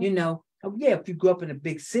 You know, if you grew up in a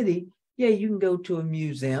big city, you can go to a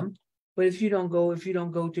museum. But if you don't go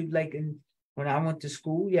to, like when I went to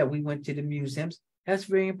school, we went to the museums. That's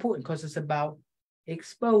very important because it's about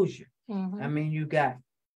exposure. I mean, you have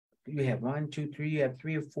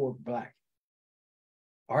 3 or 4 Black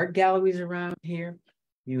art galleries around here.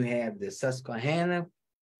 You have the Susquehanna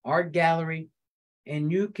Art Gallery,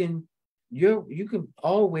 and you can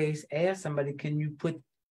always ask somebody, can you put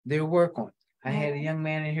their work on? I had a young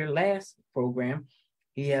man in here last program.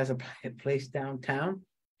 He has a place downtown.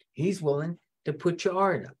 He's willing to put your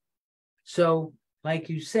art up. So, like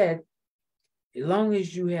you said, as long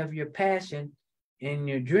as you have your passion and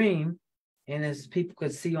your dream, and as people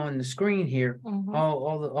could see on the screen here,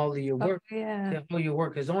 all of your work, all your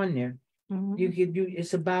work is on there.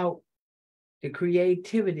 It's about the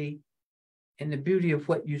creativity and the beauty of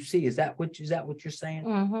what you see. Is that what you're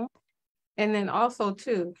saying? And then also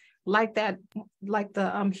too, like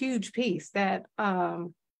the huge piece, that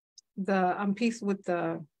the piece with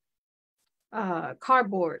the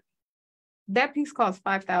cardboard, that piece costs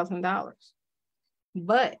 $5,000.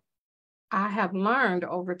 But I have learned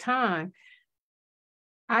over time,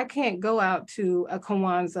 I can't go out to a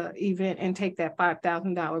Kwanzaa event and take that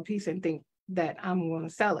 $5,000 piece and think that I'm going to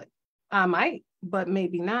sell it. I might, but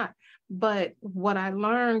maybe not. But what I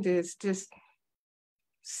learned is, just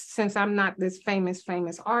since I'm not this famous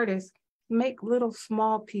artist, make little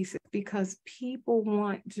small pieces, because people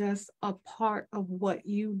want just a part of what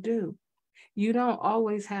you do. You don't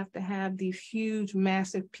always have to have these huge,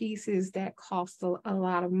 massive pieces that cost a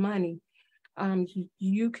lot of money.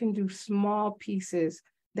 You can do small pieces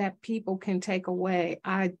that people can take away.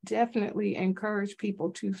 I definitely encourage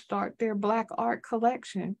people to start their Black art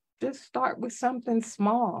collection. Just start with something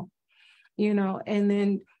small, and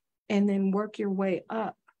then and then work your way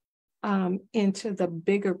up into the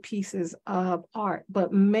bigger pieces of art,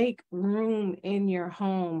 but make room in your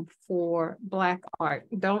home for Black art.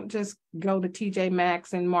 Don't just go to TJ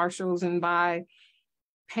Maxx and Marshalls and buy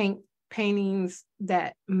paintings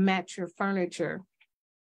that match your furniture.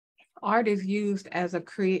 Art is used as a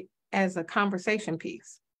conversation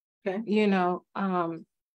piece. Okay. You know,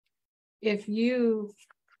 if you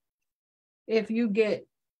get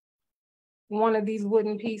one of these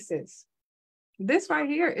wooden pieces, this right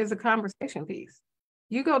here is a conversation piece.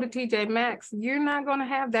 You go to TJ Maxx, you're not going to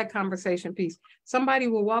have that conversation piece. Somebody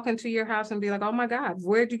will walk into your house and be like, oh my God,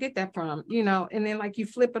 where'd you get that from? You know, and then like you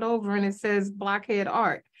flip it over and it says blockhead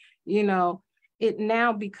art. You know, it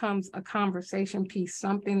now becomes a conversation piece,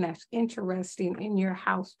 something that's interesting in your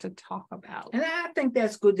house to talk about. And I think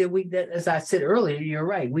that's good that as I said earlier, you're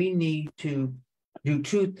right. We need to do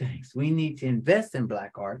two things. We need to invest in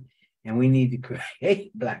Black art, and we need to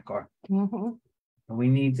create Black art. Mm-hmm. And we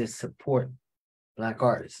need to support Black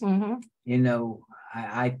artists. Mm-hmm. You know,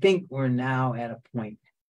 I think we're now at a point,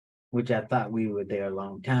 which I thought we were there a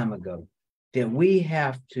long time ago, that we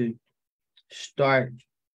have to start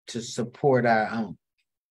to support our own.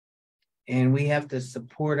 And we have to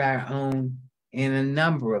support our own in a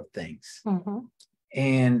number of things. Mm-hmm.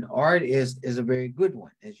 And art is a very good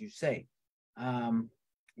one, as you say.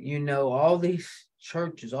 You know, all these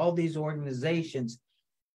churches, all these organizations,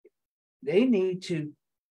 they need to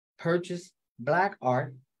purchase Black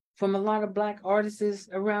art from a lot of Black artists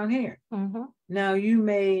around here. Mm-hmm. Now,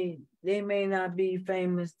 they may not be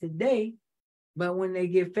famous today, but when they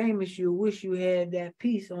get famous, you wish you had that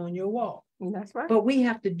piece on your wall. That's right. But we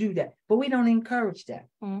have to do that. But we don't encourage that.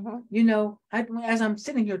 Mm-hmm. You know, as I'm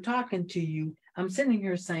sitting here talking to you, I'm sitting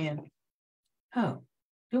here saying, oh,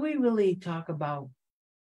 do we really talk about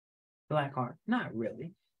Black art? Not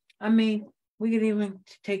really. I mean, we could even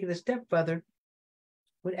take it a step further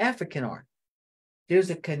with African art. There's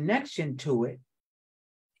a connection to it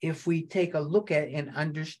if we take a look at it and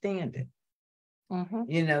understand it. Mm-hmm.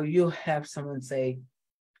 You know, you'll have someone say,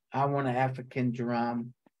 I want an African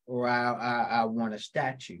drum, or I want a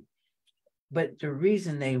statue. But the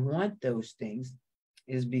reason they want those things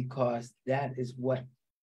is because that is what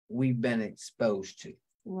we've been exposed to.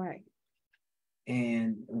 Right.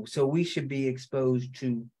 And so we should be exposed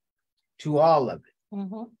to all of it.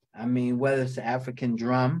 Mm-hmm. I mean, whether it's the African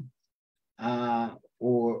drum,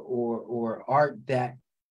 or art that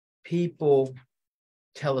people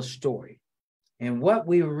tell a story. And what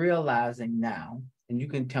we're realizing now, and you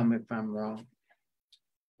can tell me if I'm wrong,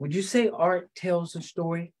 would you say art tells a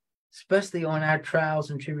story, especially on our trials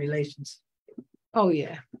and tribulations? Oh,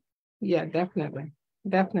 yeah. Yeah, definitely.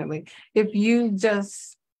 Definitely. If you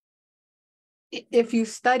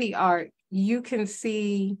study art, you can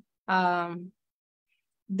see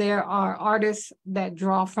there are artists that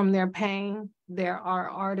draw from their pain. There are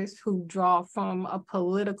artists who draw from a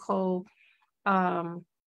political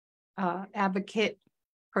advocate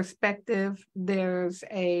perspective. There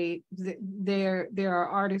are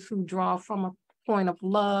artists who draw from a point of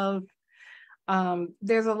love.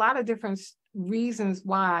 There's a lot of different reasons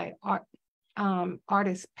why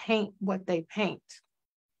artists paint what they paint.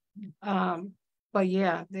 But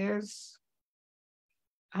yeah, there's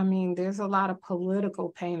a lot of political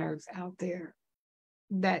painters out there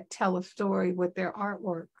that tell a story with their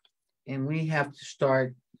artwork. And we have to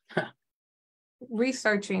start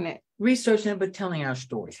researching it, but telling our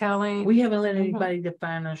story. We haven't let anybody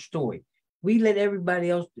define our story. We let everybody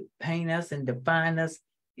else paint us and define us,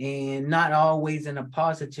 and not always in a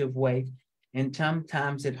positive way. And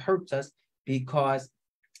sometimes it hurts us because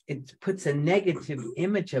it puts a negative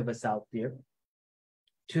image of us out there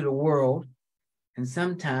to the world. And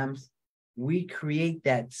sometimes we create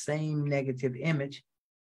that same negative image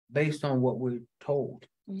based on what we're told.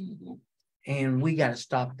 Mm-hmm. And we got to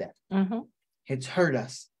stop that. Mm-hmm. It's hurt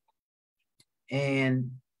us.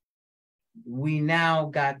 And we now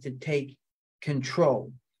got to take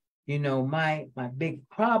control. You know, my big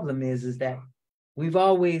problem is that we've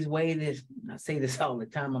always waited. I say this all the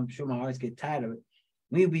time. I'm sure my hearts get tired of it.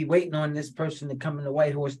 We'll be waiting on this person to come in the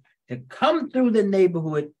white horse to come through the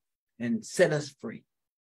neighborhood and set us free.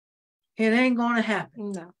 It ain't gonna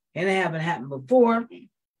happen. No. And it haven't happened before.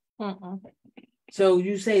 So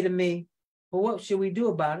you say to me, well, what should we do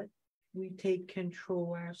about it? We take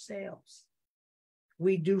control ourselves.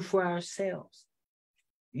 We do for ourselves.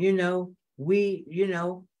 We want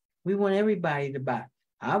everybody to buy.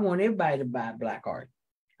 I want everybody to buy Black art.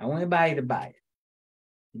 I want everybody to buy it.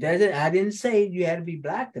 I didn't say you had to be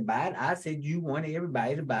Black to buy it. I said you want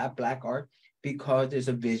everybody to buy Black art because there's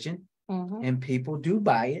a vision, and people do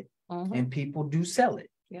buy it, and people do sell it.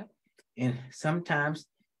 Yep. And sometimes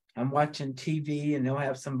I'm watching TV and they'll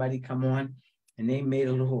have somebody come on and they made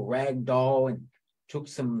a little rag doll and took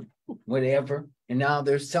some whatever, and now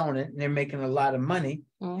they're selling it and they're making a lot of money.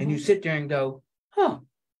 And you sit there and go, huh,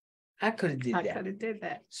 I could have did that. I could have did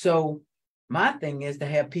that. So my thing is to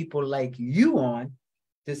have people like you on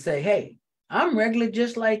to say, hey, I'm regular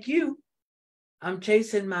just like you. I'm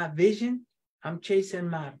chasing my vision. I'm chasing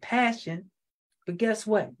my passion. But guess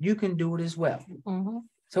what? You can do it as well.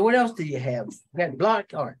 So what else do you have? You got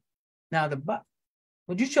block art. Now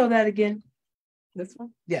would you show that again? This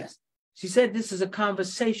one? Yes. She said this is a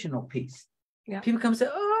conversational piece. Yeah. People come and say,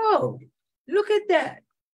 oh, look at that.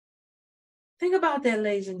 Think about that,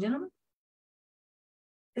 ladies and gentlemen.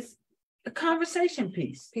 It's a conversation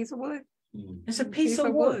piece. Piece of wood. It's a piece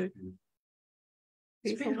of wood.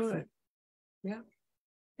 Piece of wood. Yeah.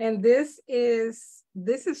 And this is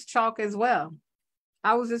chalk as well.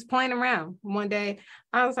 I was just playing around one day.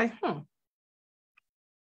 I was like,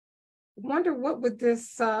 wonder what would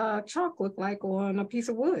this chalk look like on a piece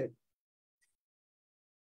of wood.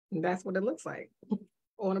 And that's what it looks like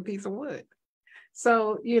on a piece of wood.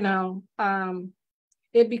 So,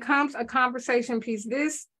 it becomes a conversation piece.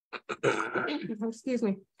 This, excuse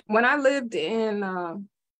me, when I lived in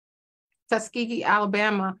Tuskegee,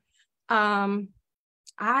 Alabama, I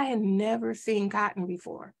had never seen cotton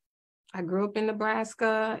before. I grew up in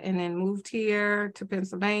Nebraska and then moved here to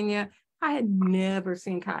Pennsylvania. I had never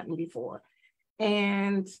seen cotton before.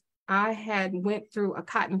 And I had went through a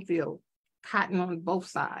cotton field, cotton on both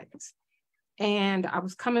sides. And I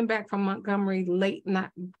was coming back from Montgomery late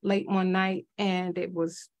one night, and it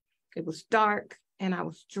was dark, and I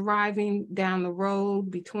was driving down the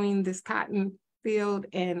road between this cotton field,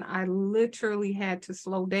 and I literally had to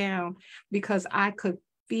slow down because I could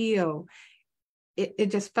feel it.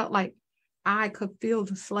 It just felt like I could feel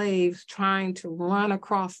the slaves trying to run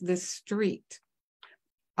across this street,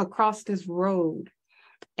 across this road.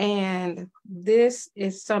 And this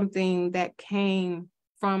is something that came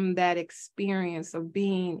from that experience of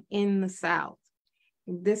being in the South.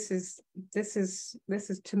 This is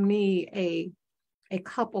to me a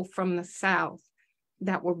couple from the South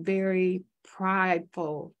that were very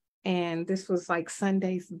prideful, and this was like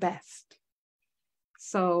Sunday's best.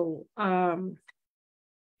 So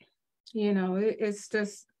it's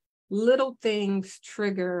just little things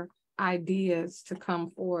trigger ideas to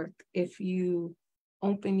come forth if you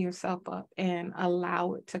open yourself up and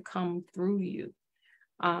allow it to come through you.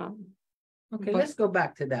 Let's go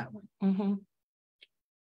back to that one.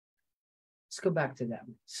 Let's go back to that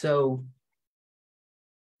one. So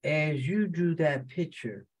as you drew that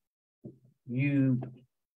picture, you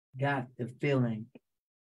got the feeling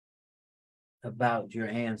about your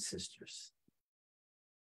ancestors.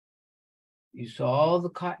 You saw all the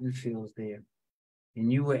cotton fields there,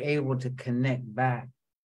 and you were able to connect back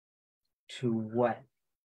to what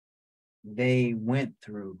they went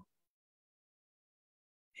through.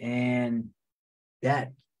 And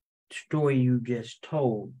that story you just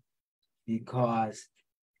told, because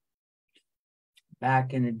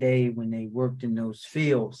back in the day when they worked in those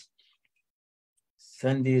fields,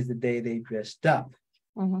 Sunday is the day they dressed up.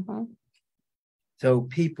 So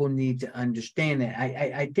people need to understand that.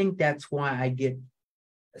 I think that's why I get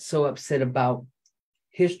so upset about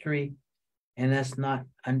history and us not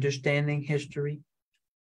understanding history.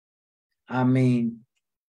 I mean,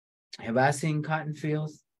 have I seen cotton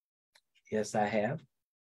fields? Yes, I have.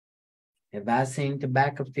 Have I seen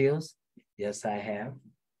tobacco fields? Yes, I have.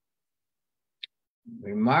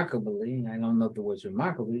 Remarkably, I don't know if it was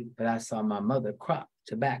remarkably, but I saw my mother crop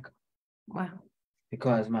tobacco. Wow.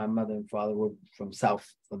 Because my mother and father were from South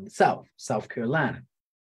Carolina.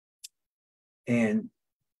 And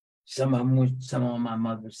some on my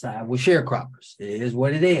mother's side were sharecroppers. It is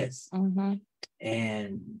what it is.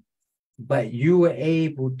 But you were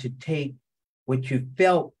able to take what you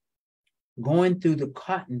felt going through the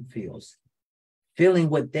cotton fields, feeling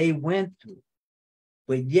what they went through,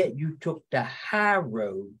 but yet you took the high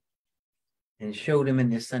road and showed them in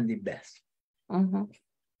their Sunday best.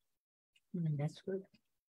 That's good.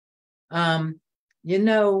 When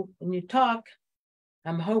you talk,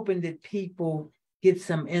 I'm hoping that people get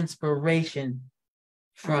some inspiration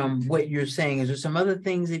from what you're saying. Is there some other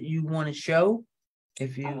things that you want to show?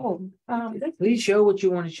 If you please show what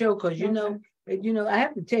you want to show, because I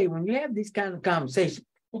have to tell you, when you have these kind of conversations,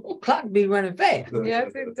 clock be running fast.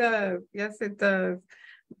 Yes, it does. Yes, it does.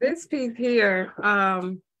 This piece here,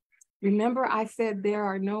 remember I said there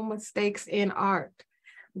are no mistakes in art.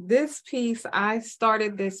 This piece, I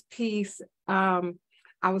started this piece, I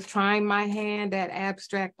was trying my hand at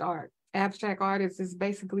abstract art. Abstract art is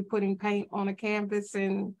basically putting paint on a canvas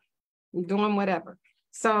and doing whatever.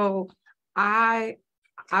 So I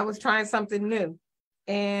was trying something new,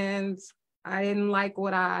 and I didn't like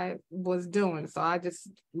what I was doing. So I just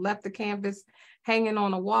left the canvas hanging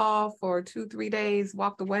on a wall for 2-3 days,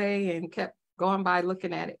 walked away, and kept going by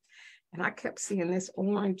looking at it. And I kept seeing this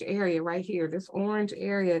orange area right here. This orange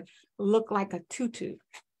area looked like a tutu.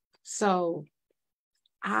 So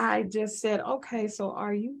I just said, okay, so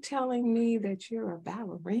are you telling me that you're a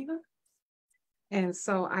ballerina? And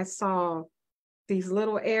so I saw these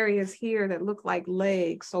little areas here that look like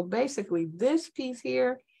legs. So basically this piece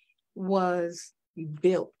here was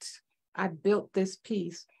built. I built this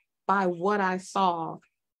piece by what I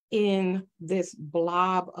in this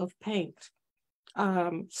blob of paint.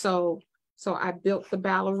 So I built the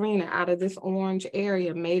ballerina out of this orange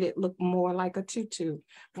area, made it look more like a tutu.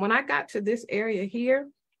 When I got to this area here,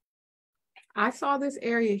 I saw this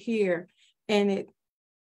area here, and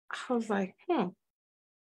I was like,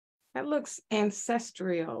 that looks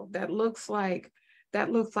ancestral. That looks like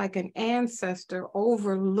an ancestor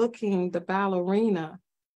overlooking the ballerina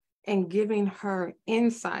and giving her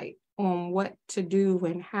insight on what to do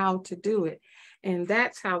and how to do it. And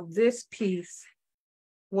that's how this piece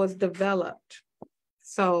was developed.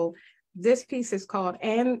 So this piece is called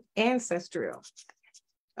ancestral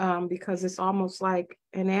because it's almost like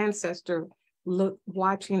an ancestor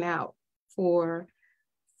watching out for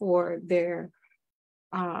their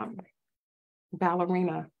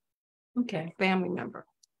ballerina family member.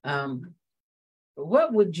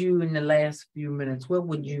 What would you, in the last few minutes, what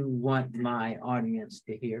would you want my audience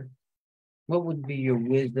to hear? What would be your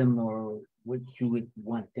wisdom, or what you would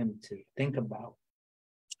want them to think about?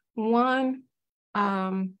 One,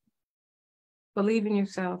 believe in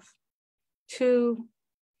yourself. Two,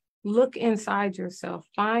 look inside yourself.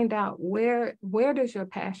 Find out where does your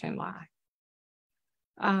passion lie?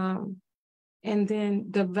 And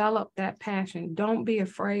then develop that passion. Don't be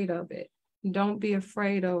afraid of it. Don't be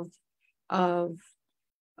afraid of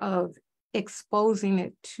exposing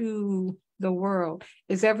it to the world.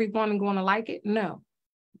 Is everyone going to like it? No.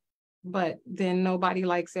 But then nobody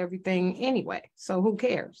likes everything anyway. So who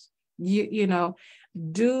cares? You know,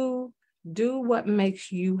 do what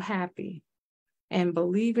makes you happy, and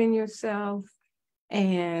believe in yourself.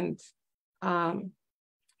 And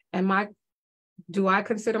do I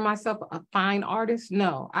consider myself a fine artist?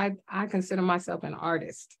 No, I consider myself an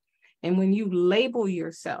artist. And when you label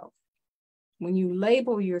yourself,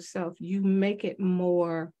 you make it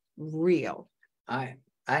more real. I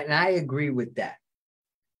agree with that.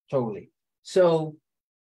 Totally. So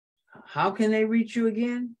how can they reach you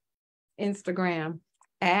again? Instagram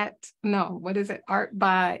Art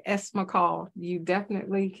by S. McCall. You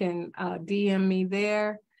definitely can DM me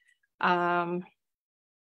there.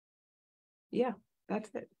 Yeah, that's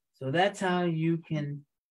it. So that's how you can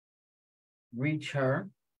reach her.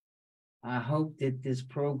 I hope that this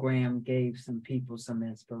program gave some people some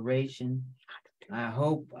inspiration. I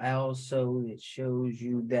hope also it shows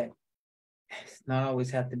you that it's not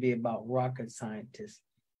always have to be about rocket scientists,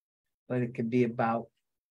 but it could be about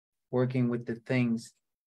working with the things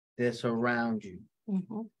that's around you.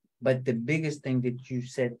 Mm-hmm. But the biggest thing that you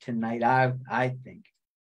said tonight, I think,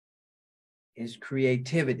 is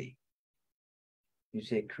creativity. You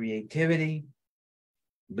said creativity,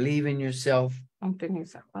 believe in yourself. Open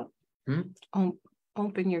yourself up.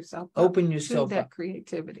 Open yourself up. Open yourself to that up.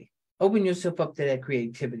 Creativity. Open yourself up to that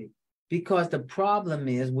creativity. Because the problem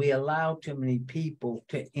is we allow too many people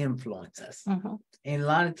to influence us. Mm-hmm. And a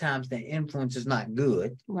lot of times the influence is not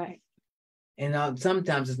good. Right. And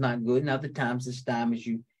sometimes it's not good, and other times it's stymies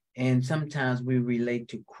you. And sometimes we relate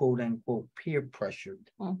to quote unquote peer pressure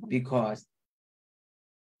because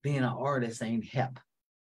being an artist ain't help.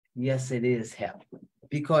 Yes, it is help.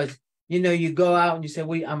 Because you go out and you say,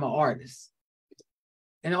 well, I'm an artist.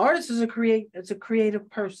 And an artist is a creative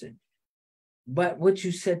person. But what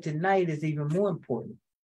you said tonight is even more important.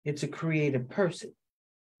 It's a creative person.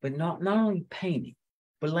 But not only painting,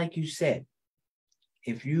 but like you said,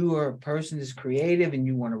 if you are a person that's creative and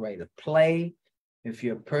you want to write a play, if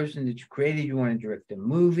you're a person that's creative, you want to direct a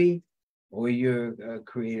movie, or you're a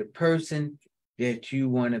creative person that you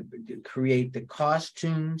want to create the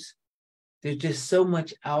costumes, there's just so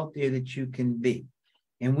much out there that you can be.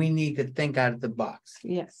 And we need to think out of the box.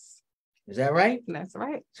 Yes. Is that right? That's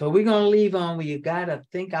right. So we're going to leave on where you got to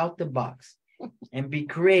think out the box and be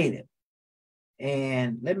creative.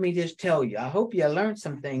 And let me just tell you, I hope you learned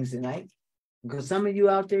some things tonight, because some of you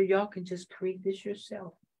out there, y'all can just create this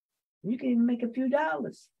yourself. You can even make a few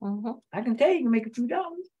dollars. Mm-hmm. I can tell you can make a few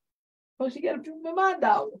dollars. Plus you get a few of my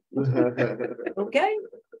dollars. Okay?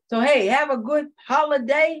 So, hey, have a good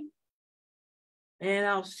holiday. And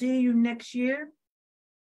I'll see you next year.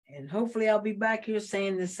 And hopefully I'll be back here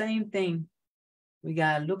saying the same thing. We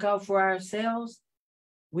got to look out for ourselves.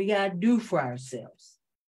 We got to do for ourselves.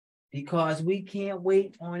 Because we can't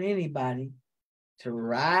wait on anybody to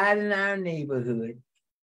ride in our neighborhood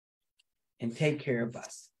and take care of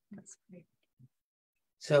us. That's great.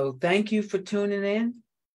 So thank you for tuning in.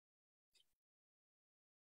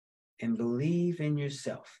 And believe in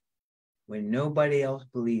yourself when nobody else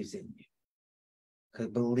believes in you. Because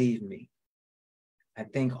believe me, I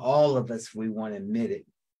think all of us, we want to admit it,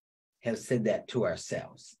 have said that to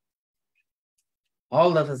ourselves.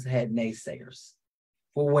 All of us had naysayers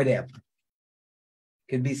for whatever.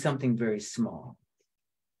 Could be something very small.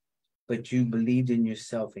 But you believed in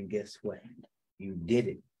yourself, and guess what? You did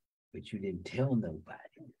it, but you didn't tell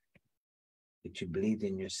nobody. But you believed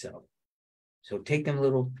in yourself. So take them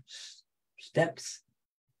little steps.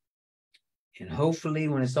 And hopefully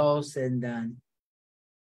when it's all said and done,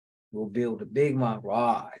 we'll build a big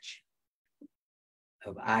mirage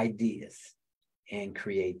of ideas and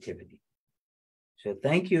creativity. So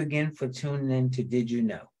thank you again for tuning in to Did You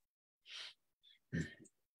Know?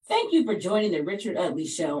 Thank you for joining the Richard Utley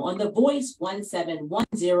Show on The Voice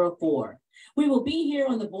 17104. We will be here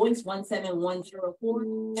on The Voice 17104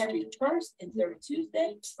 every first and third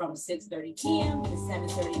Tuesday from 6:30 p.m. to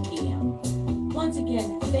 7:30 p.m. Once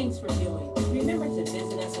again, thanks for viewing. Remember to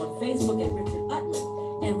visit us on Facebook at Richard